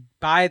then you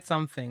buy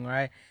something,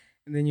 right?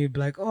 And then you'd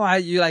be like, oh,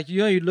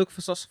 you look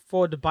for so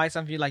forward to buy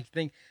something, you like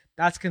think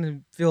that's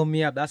gonna fill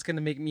me up, that's gonna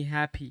make me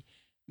happy,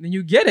 then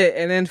you get it,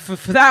 and then for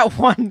that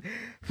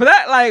for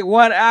that like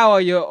 1 hour,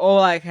 you're all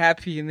like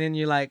happy, and then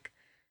you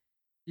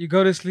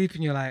go to sleep,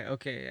 and you're like,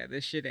 okay, yeah,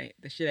 this shit ain't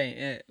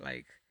it.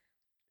 Like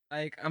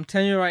I'm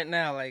telling you right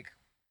now, like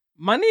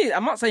money.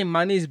 I'm not saying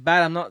money is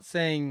bad. I'm not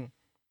saying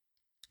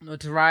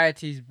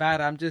notoriety is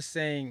bad. I'm just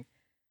saying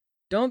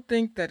don't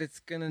think that it's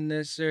gonna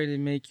necessarily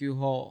make you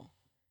whole.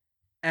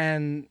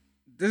 And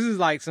this is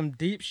like some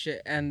deep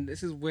shit, and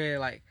this is where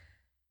like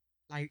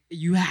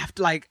you have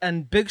to like,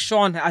 and Big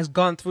Sean has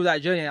gone through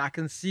that journey, and I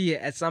can see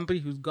it as somebody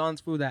who's gone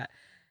through that,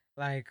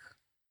 like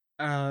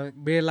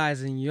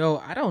realizing, yo,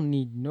 I don't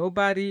need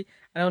nobody.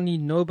 I don't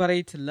need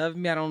nobody to love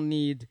me. I don't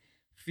need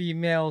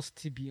females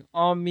to be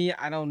on me.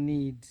 I don't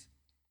need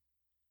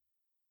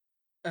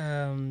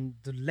the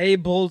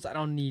labels. I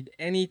don't need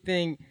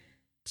anything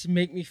to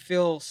make me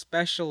feel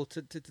special,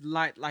 to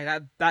like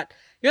that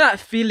you're not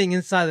feeling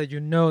inside that, you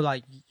know,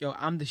 like, yo,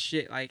 I'm the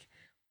shit. Like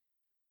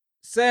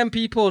certain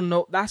people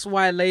know, that's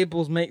why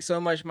labels make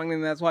so much money,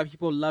 and that's why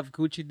people love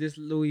Gucci this,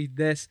 Louis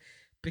this,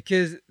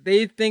 because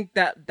they think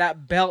that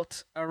that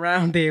belt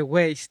around their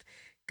waist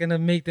gonna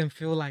make them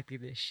feel like they're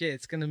the shit.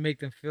 It's gonna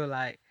make them feel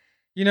like,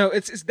 you know,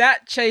 it's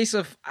that chase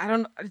of, I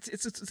don't,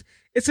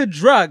 it's a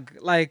drug,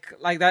 like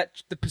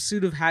that, the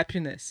pursuit of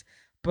happiness.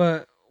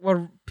 But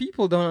what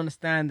people don't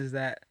understand is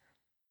that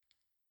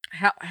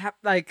how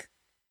like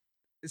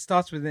it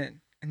starts within,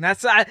 and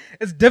that's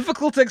it's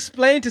difficult to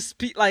explain, to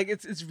speak, like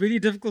it's really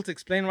difficult to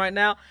explain right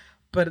now,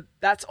 but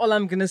that's all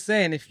I'm gonna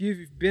say. And if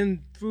you've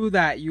been through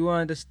that, you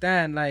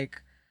understand,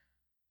 like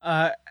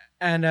uh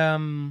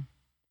and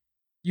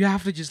you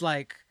have to just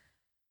like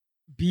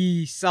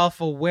be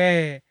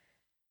self-aware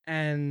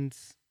and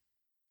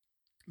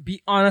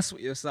be honest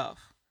with yourself,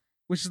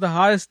 which is the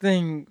hardest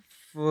thing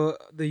for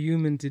the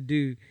human to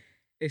do,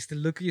 is to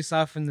look at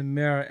yourself in the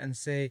mirror and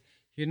say,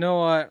 you know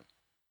what,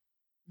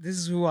 this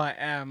is who I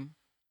am,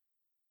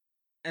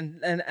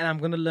 and I'm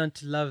gonna learn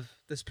to love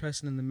this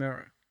person in the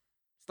mirror.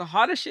 It's the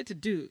hardest shit to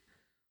do.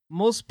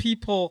 Most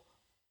people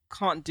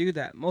can't do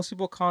that. Most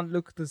people can't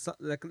look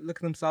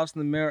at themselves in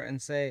the mirror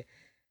and say,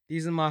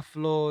 these are my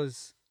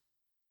flaws,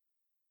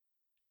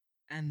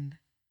 and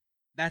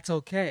that's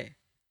okay.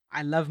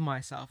 I love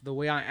myself the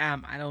way I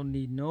am. I don't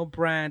need no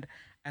brand.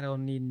 I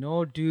don't need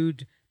no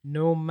dude,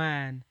 no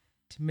man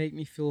to make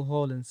me feel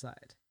whole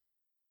inside.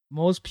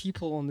 Most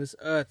people on this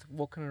earth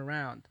walking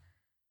around,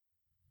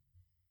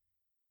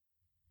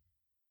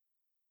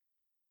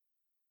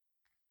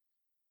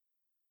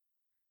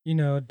 you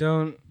know,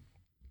 don't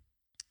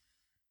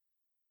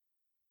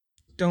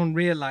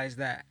realize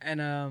that.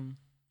 And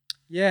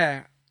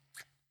yeah,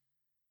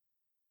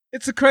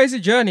 it's a crazy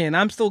journey, and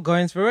I'm still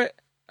going through it.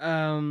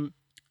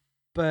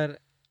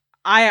 But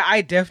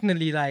I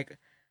definitely like,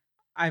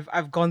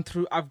 I've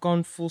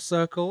gone full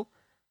circle.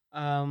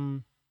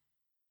 Um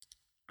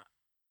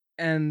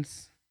and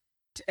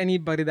to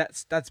anybody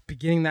that's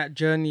beginning that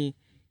journey,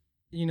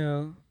 you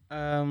know,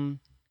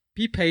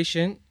 be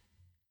patient.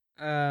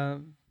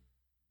 Um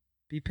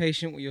be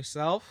patient with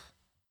yourself,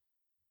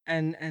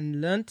 and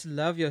learn to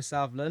love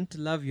yourself, learn to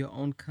love your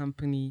own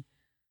company.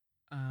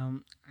 I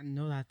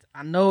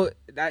know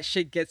that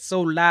shit gets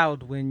so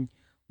loud when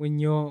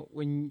you're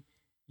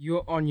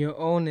on your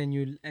own,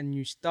 and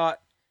you start,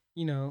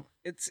 you know,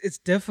 it's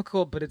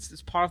difficult, but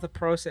it's part of the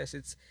process.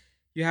 It's,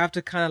 you have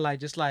to kind of like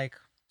just like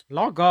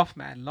log off,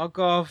 man, log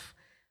off,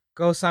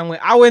 go somewhere.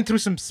 I went through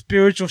some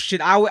spiritual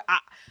shit. I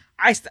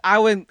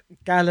went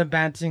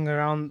gallivanting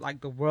around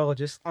like the world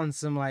just on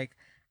some like,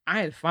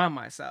 I had to find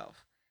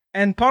myself,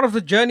 and part of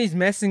the journey is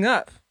messing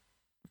up.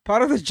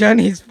 Part of the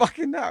journey is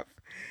fucking up.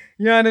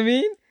 You know what I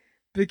mean?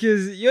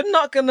 Because you're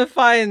not gonna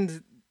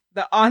find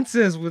the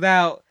answers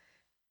without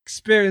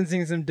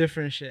experiencing some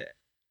different shit.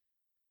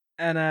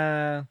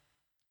 And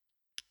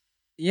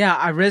yeah,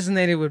 I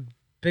resonated with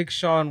Big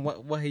Sean,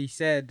 what he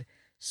said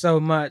so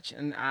much,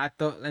 and I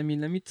thought, let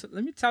me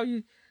tell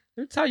you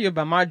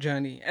about my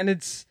journey. And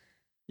it's,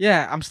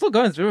 yeah, I'm still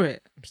going through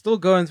it. I'm still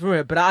going through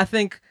it, but I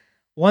think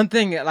one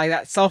thing like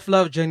that self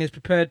love journey has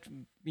prepared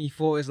me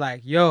for is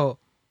like, yo,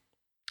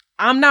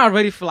 I'm not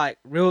ready for like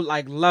real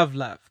like love,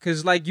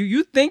 because like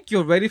you think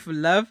you're ready for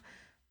love,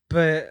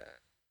 but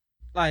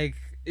like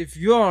if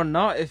you're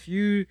not, if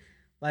you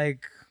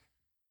like,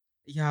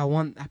 yeah, I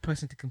want that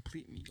person to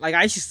complete me. Like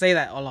I used to say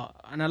that a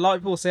lot, and a lot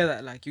of people say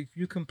that, like,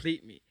 you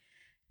complete me,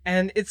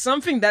 and it's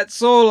something that's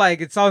so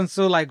like, it sounds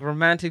so like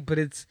romantic, but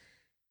it's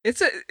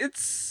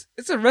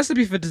a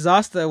recipe for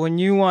disaster when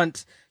you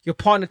want your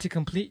partner to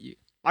complete you.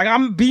 Like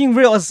I'm being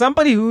real, as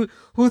somebody who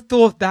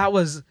thought that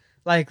was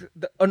like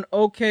an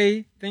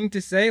okay thing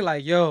to say,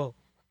 like, yo,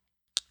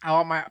 I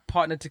want my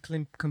partner to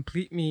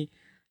complete me,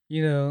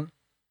 you know.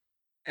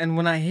 And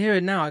when I hear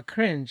it now, I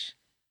cringe,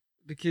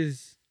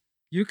 because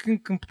you can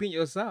complete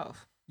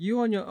yourself.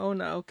 You on your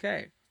own are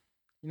okay.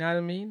 You know what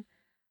I mean?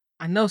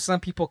 I know some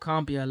people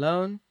can't be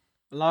alone.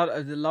 A lot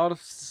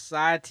of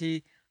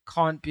society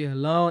can't be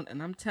alone,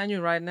 and I'm telling you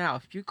right now,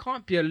 if you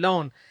can't be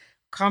alone,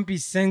 can't be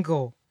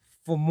single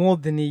for more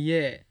than a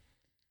year,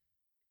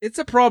 it's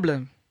a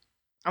problem.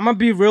 I'm gonna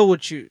be real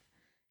with you.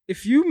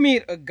 if you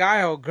meet a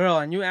guy or girl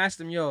and you ask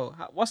them, yo,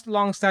 what's the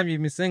longest time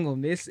you've been single?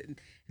 And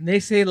they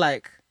say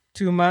like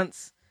 2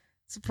 months,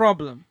 it's a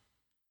problem.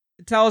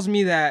 It tells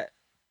me that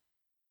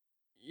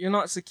you're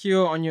not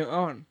secure on your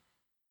own.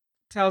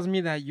 It tells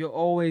me that you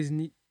always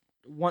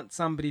want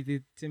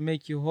somebody to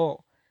make you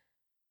whole.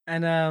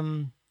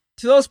 And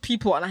to those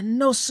people, and I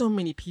know so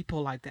many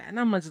people like that, and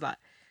I'm just like,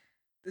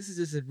 this is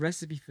just a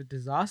recipe for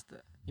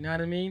disaster. You know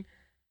what I mean?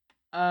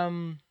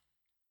 I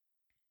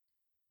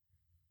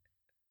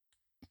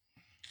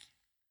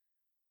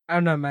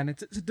don't know, man.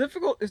 It's a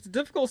difficult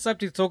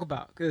subject to talk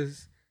about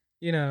because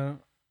you know,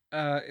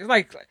 it's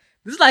like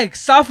this is like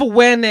self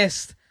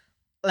awareness,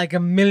 like a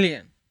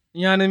million.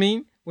 You know what I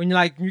mean? When you're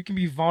like you can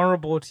be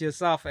vulnerable to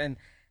yourself and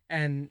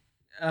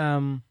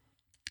um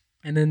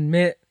and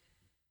admit,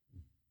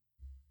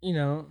 you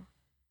know,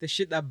 the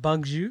shit that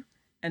bugs you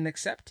and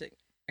accepting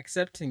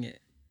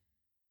it.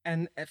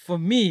 And for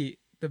me,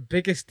 the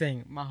biggest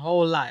thing, my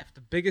whole life,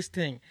 the biggest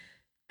thing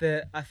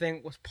that I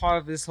think was part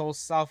of this whole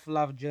self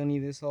love journey,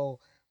 this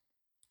whole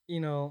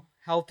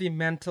healthy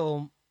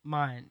mental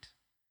mind.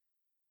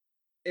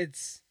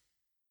 It's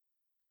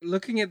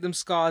looking at them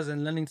scars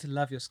and learning to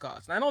love your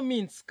scars. And I don't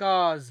mean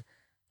scars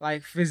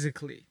like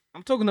physically.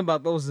 I'm talking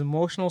about those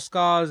emotional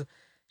scars,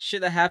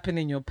 shit that happened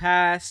in your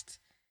past.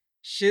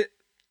 Shit,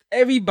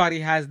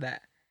 everybody has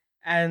that.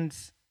 And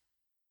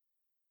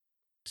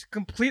to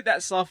complete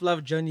that self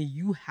love journey,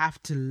 you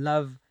have to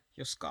love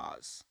your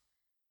scars.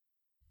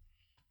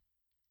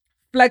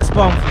 Flex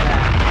bomb for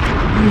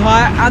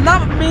that. I'm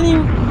not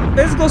meaning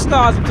physical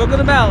scars. I'm talking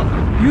about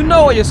you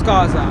know what your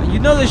scars are. You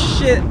know the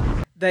shit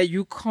that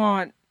you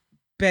can't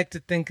beg to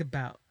think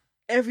about.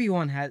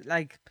 Everyone has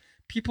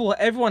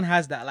everyone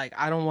has that. Like,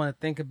 I don't want to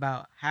think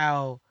about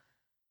how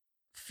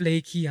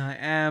flaky I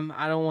am.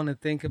 I don't want to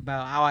think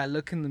about how I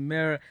look in the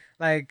mirror.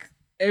 Like,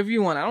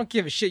 everyone, I don't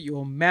give a shit,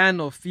 you're man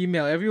or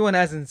female. Everyone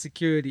has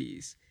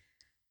insecurities.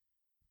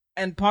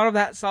 And part of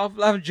that self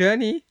love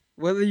journey,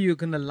 whether you're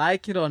gonna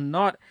like it or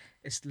not,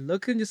 is to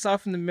look at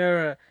yourself in the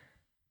mirror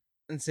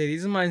and say,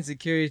 these are my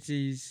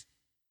insecurities.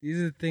 These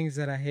are the things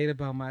that I hate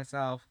about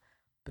myself.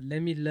 But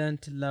let me learn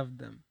to love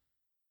them.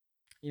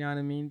 You know what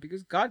I mean?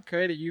 Because God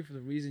created you for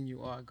the reason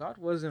you are. God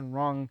wasn't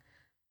wrong,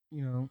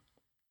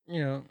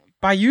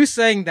 by you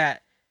saying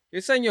that,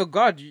 you're saying you're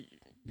God.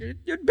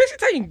 You're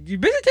basically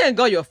telling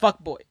God you're a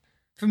fuckboy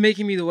for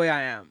making me the way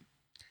I am.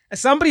 As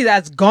somebody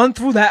that's gone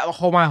through that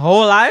my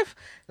whole life,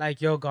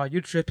 like, yo, God,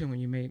 you're tripping when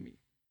you made me.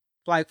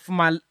 Like, for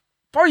my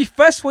probably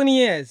first 20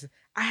 years,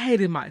 I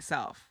hated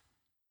myself.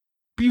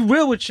 Be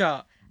real with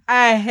y'all.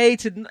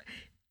 Ain't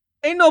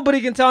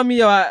nobody can tell me,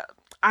 yo,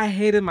 I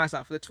hated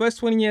myself for the first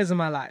 20 years of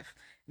my life.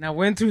 And I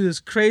went through this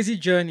crazy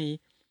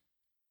journey.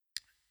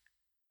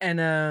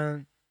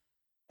 And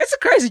it's a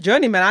crazy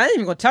journey, man. I ain't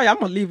even gonna tell you. I'm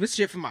gonna leave this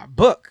shit for my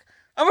book.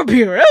 I'm gonna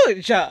be real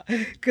with y'all.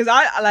 Cause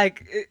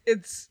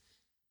it's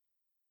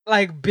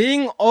like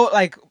being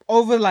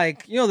over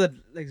the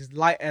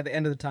light at the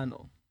end of the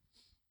tunnel.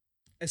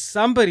 As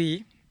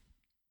somebody,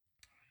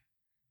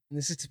 and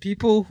this is to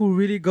people who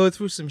really go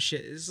through some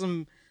shit. This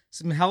is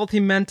some healthy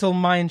mental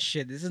mind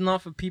shit. This is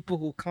not for people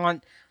who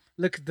can't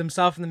look at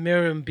themselves in the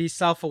mirror and be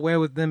self-aware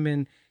with them.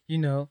 And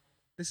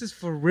this is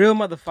for real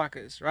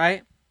motherfuckers,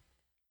 right?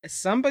 As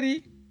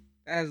somebody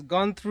that has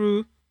gone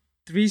through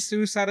 3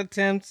 suicide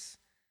attempts,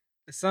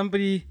 as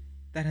somebody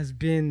that has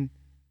been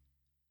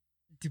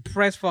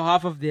depressed for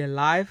half of their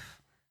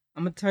life,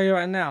 I'm gonna tell you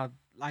right now,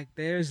 like,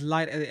 there is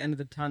light at the end of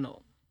the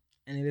tunnel.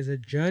 And it is a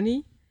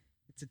journey.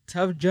 It's a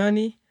tough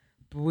journey.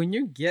 But when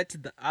you get to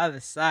the other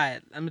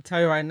side, I'm gonna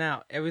tell you right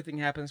now, everything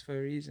happens for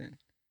a reason.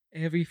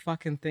 Every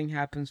fucking thing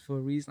happens for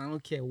a reason. I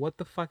don't care what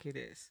the fuck it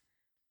is.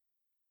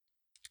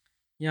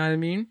 You know what I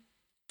mean?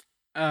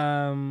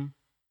 And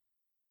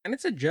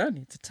it's a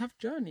journey. It's a tough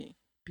journey.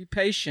 Be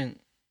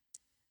patient.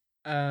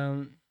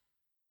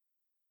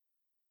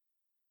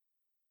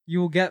 You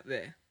will get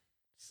there.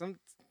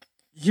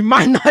 You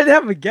might not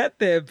ever get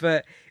there,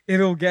 but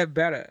it'll get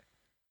better.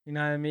 You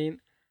know what I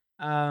mean?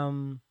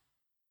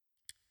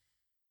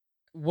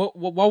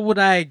 What would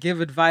I give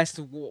advice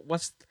to?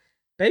 What's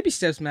baby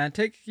steps, man?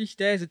 Take each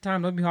day as a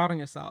time. Don't be hard on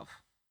yourself.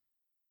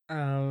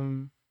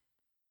 Find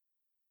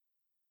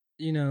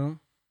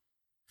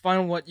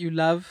what you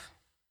love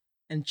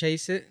and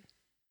chase it.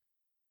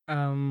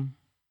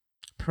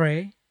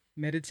 Pray,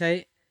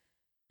 meditate,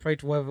 pray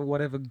to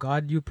whatever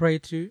God you pray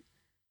to.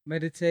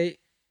 Meditate.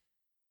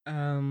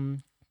 For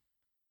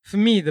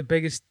me, the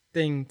biggest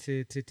thing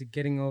to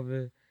getting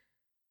over,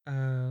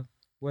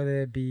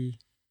 whether it be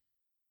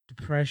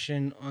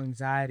depression or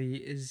anxiety,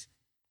 is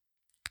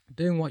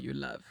doing what you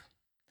love.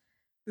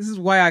 This is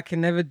why I can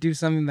never do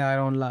something that I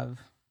don't love.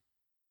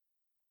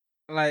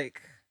 Like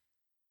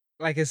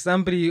as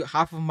somebody,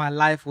 half of my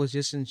life was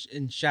just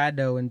in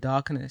shadow and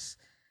darkness.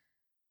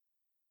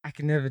 I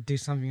can never do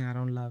something I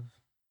don't love.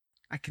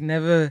 I can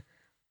never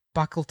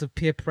buckle to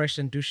peer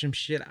pressure and do some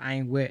shit I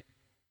ain't with.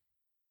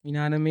 You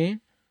know what I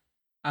mean?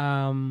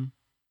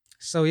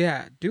 So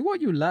yeah, do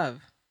what you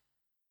love,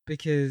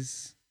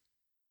 because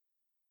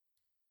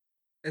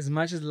as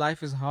much as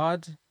life is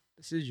hard,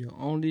 This is your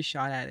only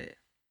shot at it.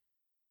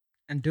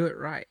 And do it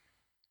right.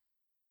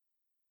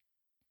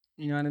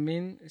 You know what I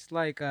mean? It's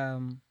like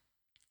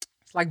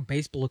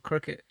baseball or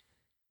cricket.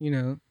 You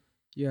know,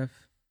 you have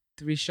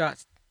 3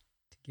 shots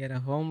to get a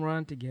home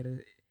run, to get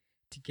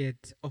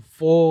a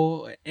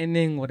 4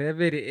 inning,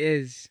 whatever it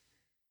is.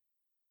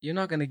 You're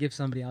not gonna give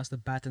somebody else the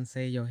bat and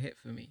say, "Yo, hit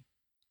for me."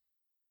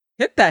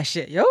 Hit that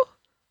shit, yo.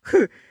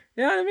 You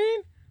know what I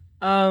mean?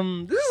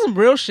 This is some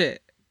real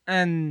shit,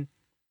 and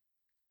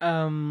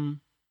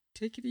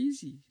take it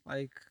easy,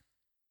 like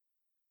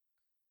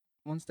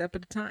one step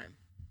at a time.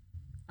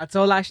 That's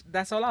all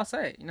I'll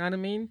say. You know what I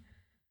mean?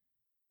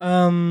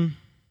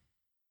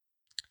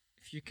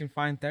 If you can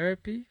find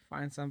therapy,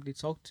 find somebody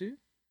to talk to.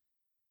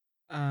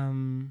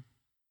 For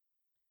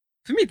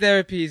me,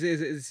 therapy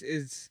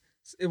is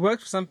it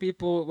works for some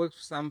people. It works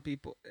for some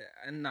people,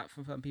 and not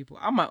for some people.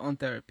 I'm my own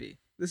therapy.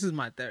 This is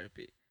my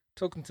therapy.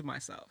 Talking to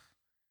myself,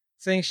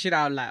 saying shit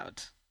out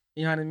loud.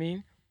 You know what I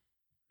mean?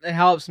 It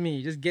helps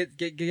me. Just get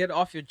it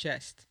off your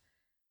chest.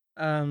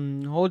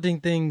 Holding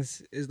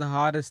things is the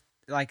hardest.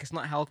 Like, it's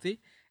not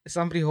healthy. If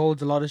somebody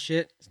holds a lot of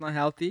shit, it's not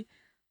healthy.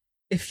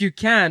 If you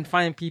can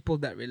find people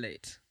that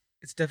relate,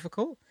 it's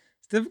difficult.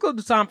 It's difficult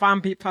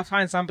to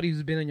find somebody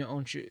who's been in your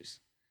own shoes.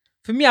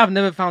 For me, I've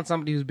never found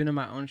somebody who's been in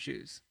my own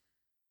shoes,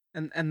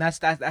 and that's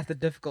the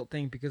difficult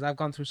thing, because I've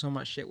gone through so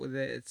much shit with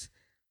it.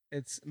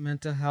 It's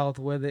mental health,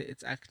 whether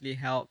it's actually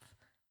health.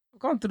 I've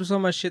gone through so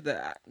much shit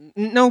that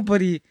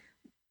nobody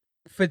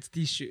fits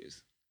these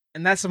shoes,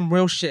 and that's some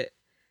real shit.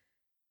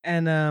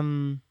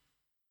 And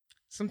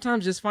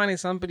sometimes just finding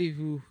somebody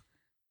who,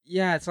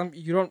 you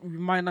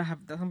might not have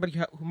somebody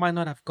who might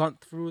not have gone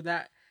through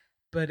that,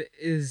 but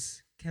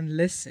can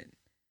listen.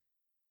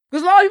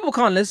 Because a lot of people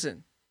can't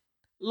listen.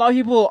 A lot of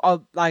people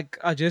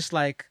are just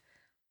like,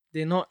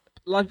 they're not.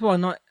 A lot of people are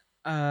not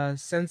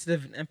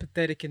sensitive and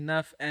empathetic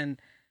enough,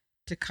 and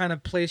to kind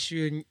of place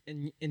you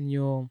in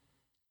your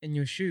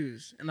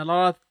shoes. And a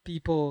lot of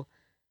people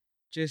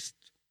just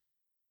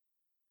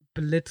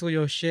belittle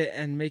your shit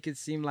and make it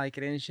seem like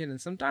it ain't shit. And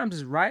sometimes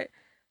it's right,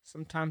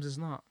 sometimes it's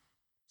not.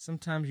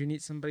 Sometimes you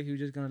need somebody who's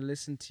just gonna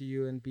listen to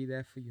you and be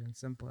there for you, and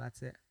simple.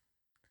 That's it.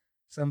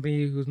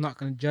 Somebody who's not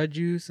gonna judge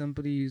you.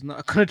 Somebody who's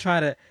not gonna try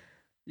to,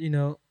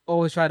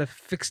 always try to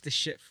fix the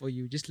shit for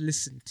you. Just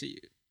listen to you.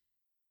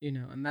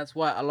 And that's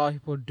what a lot of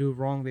people do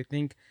wrong. They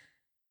think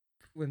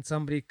when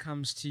somebody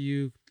comes to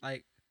you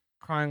like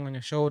crying on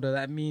your shoulder,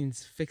 that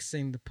means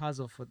fixing the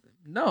puzzle for them.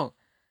 No.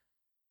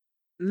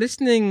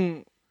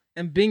 Listening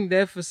and being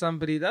there for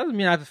somebody doesn't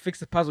mean I have to fix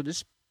the puzzle.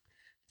 Just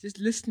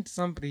listen to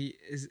somebody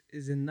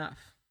is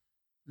enough.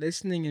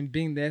 Listening and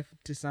being there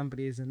to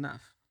somebody is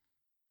enough.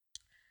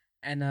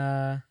 And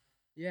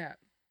yeah,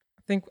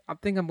 I think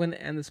I'm gonna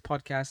end this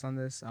podcast on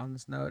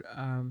this note.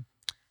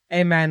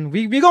 Hey man,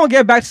 we gonna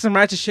get back to some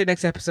righteous shit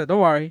next episode. Don't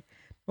worry.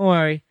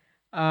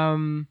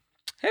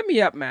 Hit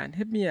me up, man.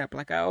 Hit me up.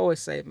 Like I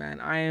always say, man,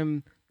 I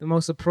am the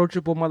most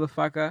approachable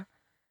motherfucker.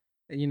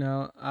 Hit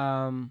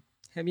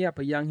me up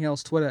at Young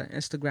Hills, Twitter,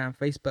 Instagram,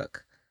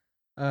 Facebook.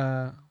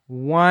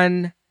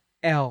 1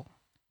 L,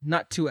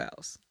 not 2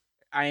 L's.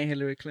 I ain't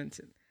Hillary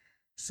Clinton.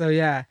 So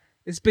yeah,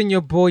 it's been your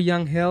boy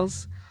Young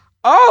Hills.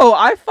 Oh,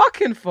 I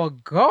fucking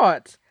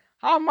forgot.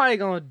 How am I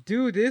gonna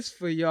do this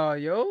for y'all,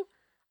 yo?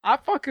 I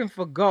fucking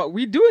forgot.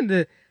 We doing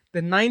the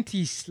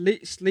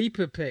 90s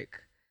sleeper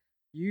pick.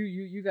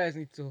 You guys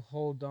need to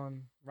hold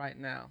on right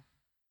now.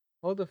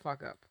 Hold the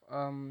fuck up.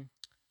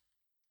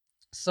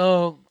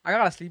 So I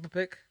got a sleeper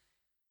pick.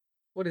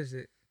 What is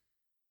it?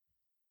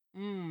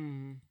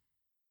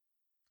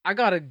 I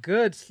got a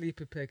good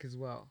sleeper pick as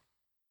well.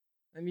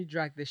 Let me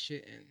drag this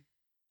shit in.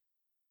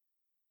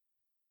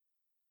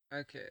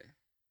 Okay.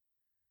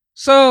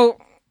 So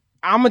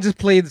I'm gonna just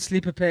play the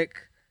sleeper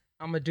pick.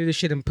 I'm gonna do this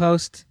shit in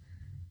post.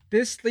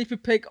 This sleeper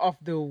pick of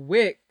the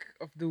week.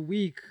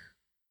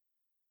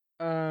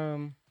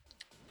 I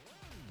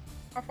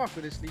fuck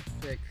with this sleeper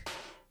pick.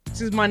 This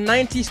is my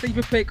 90s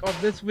sleeper pick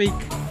of this week.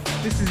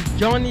 This is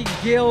Johnny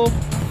Gill.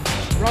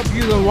 Rub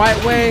you the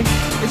right way.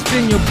 It's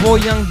been your boy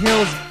Young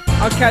Hills.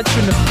 I'll catch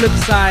you on the flip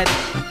side.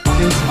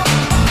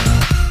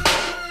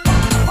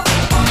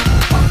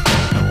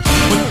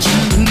 What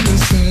you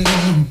listen,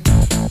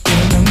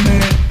 in a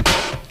man,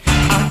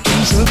 I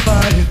can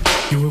survive.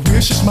 Your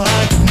wish is my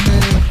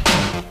command.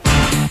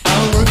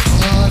 I'll work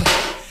hard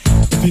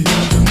if you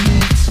hear the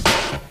needs.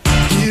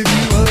 Give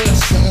you a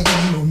lesson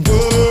on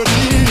what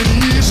it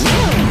is.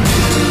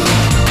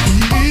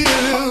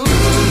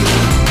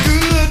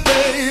 Feel good,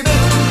 baby.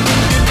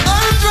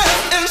 Undress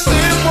and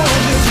step on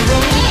this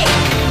road.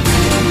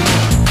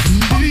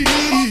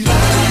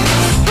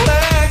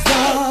 Legs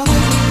down.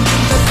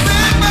 Let's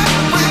sit back,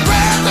 we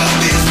grab the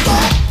beat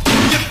stop.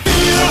 You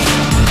feel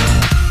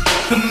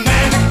the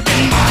magic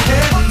in my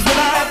hands when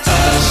I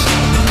touch.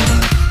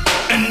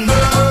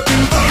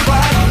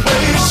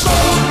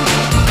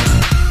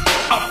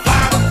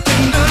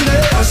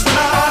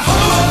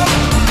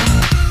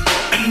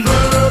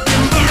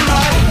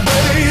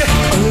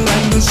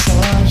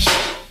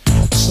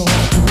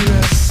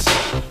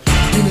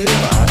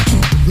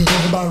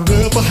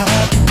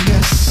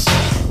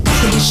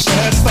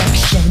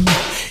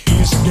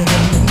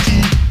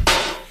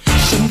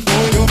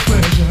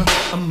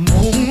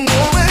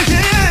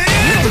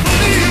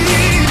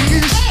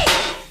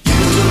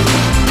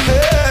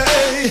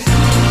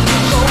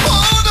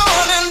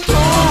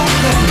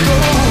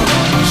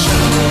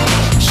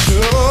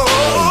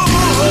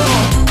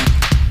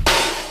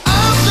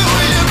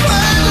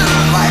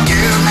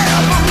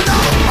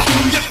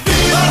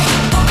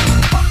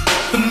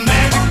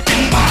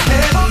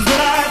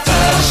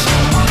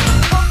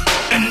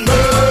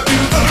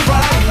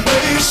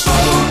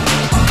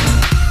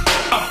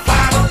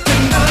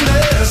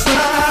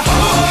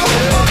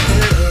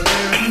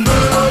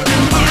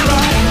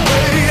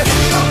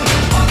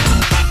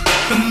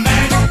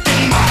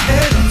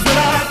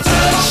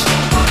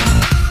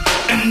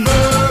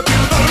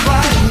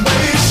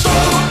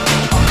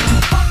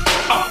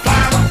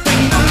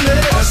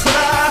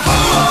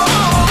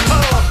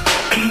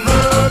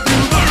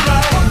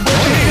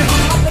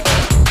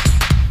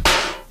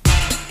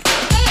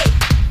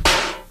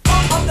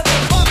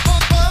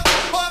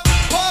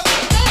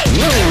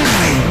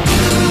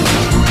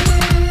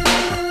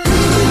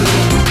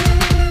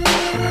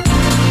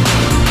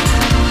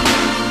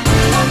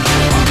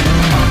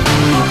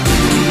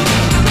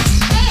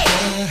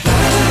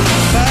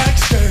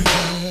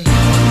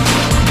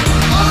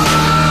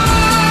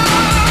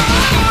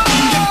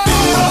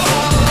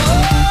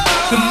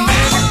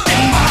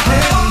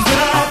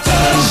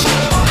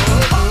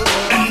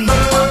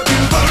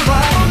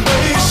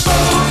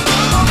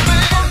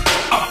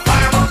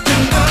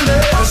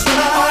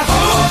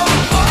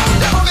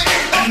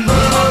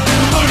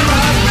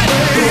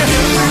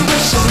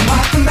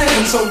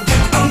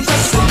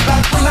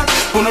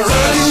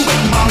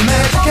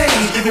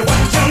 give me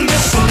what you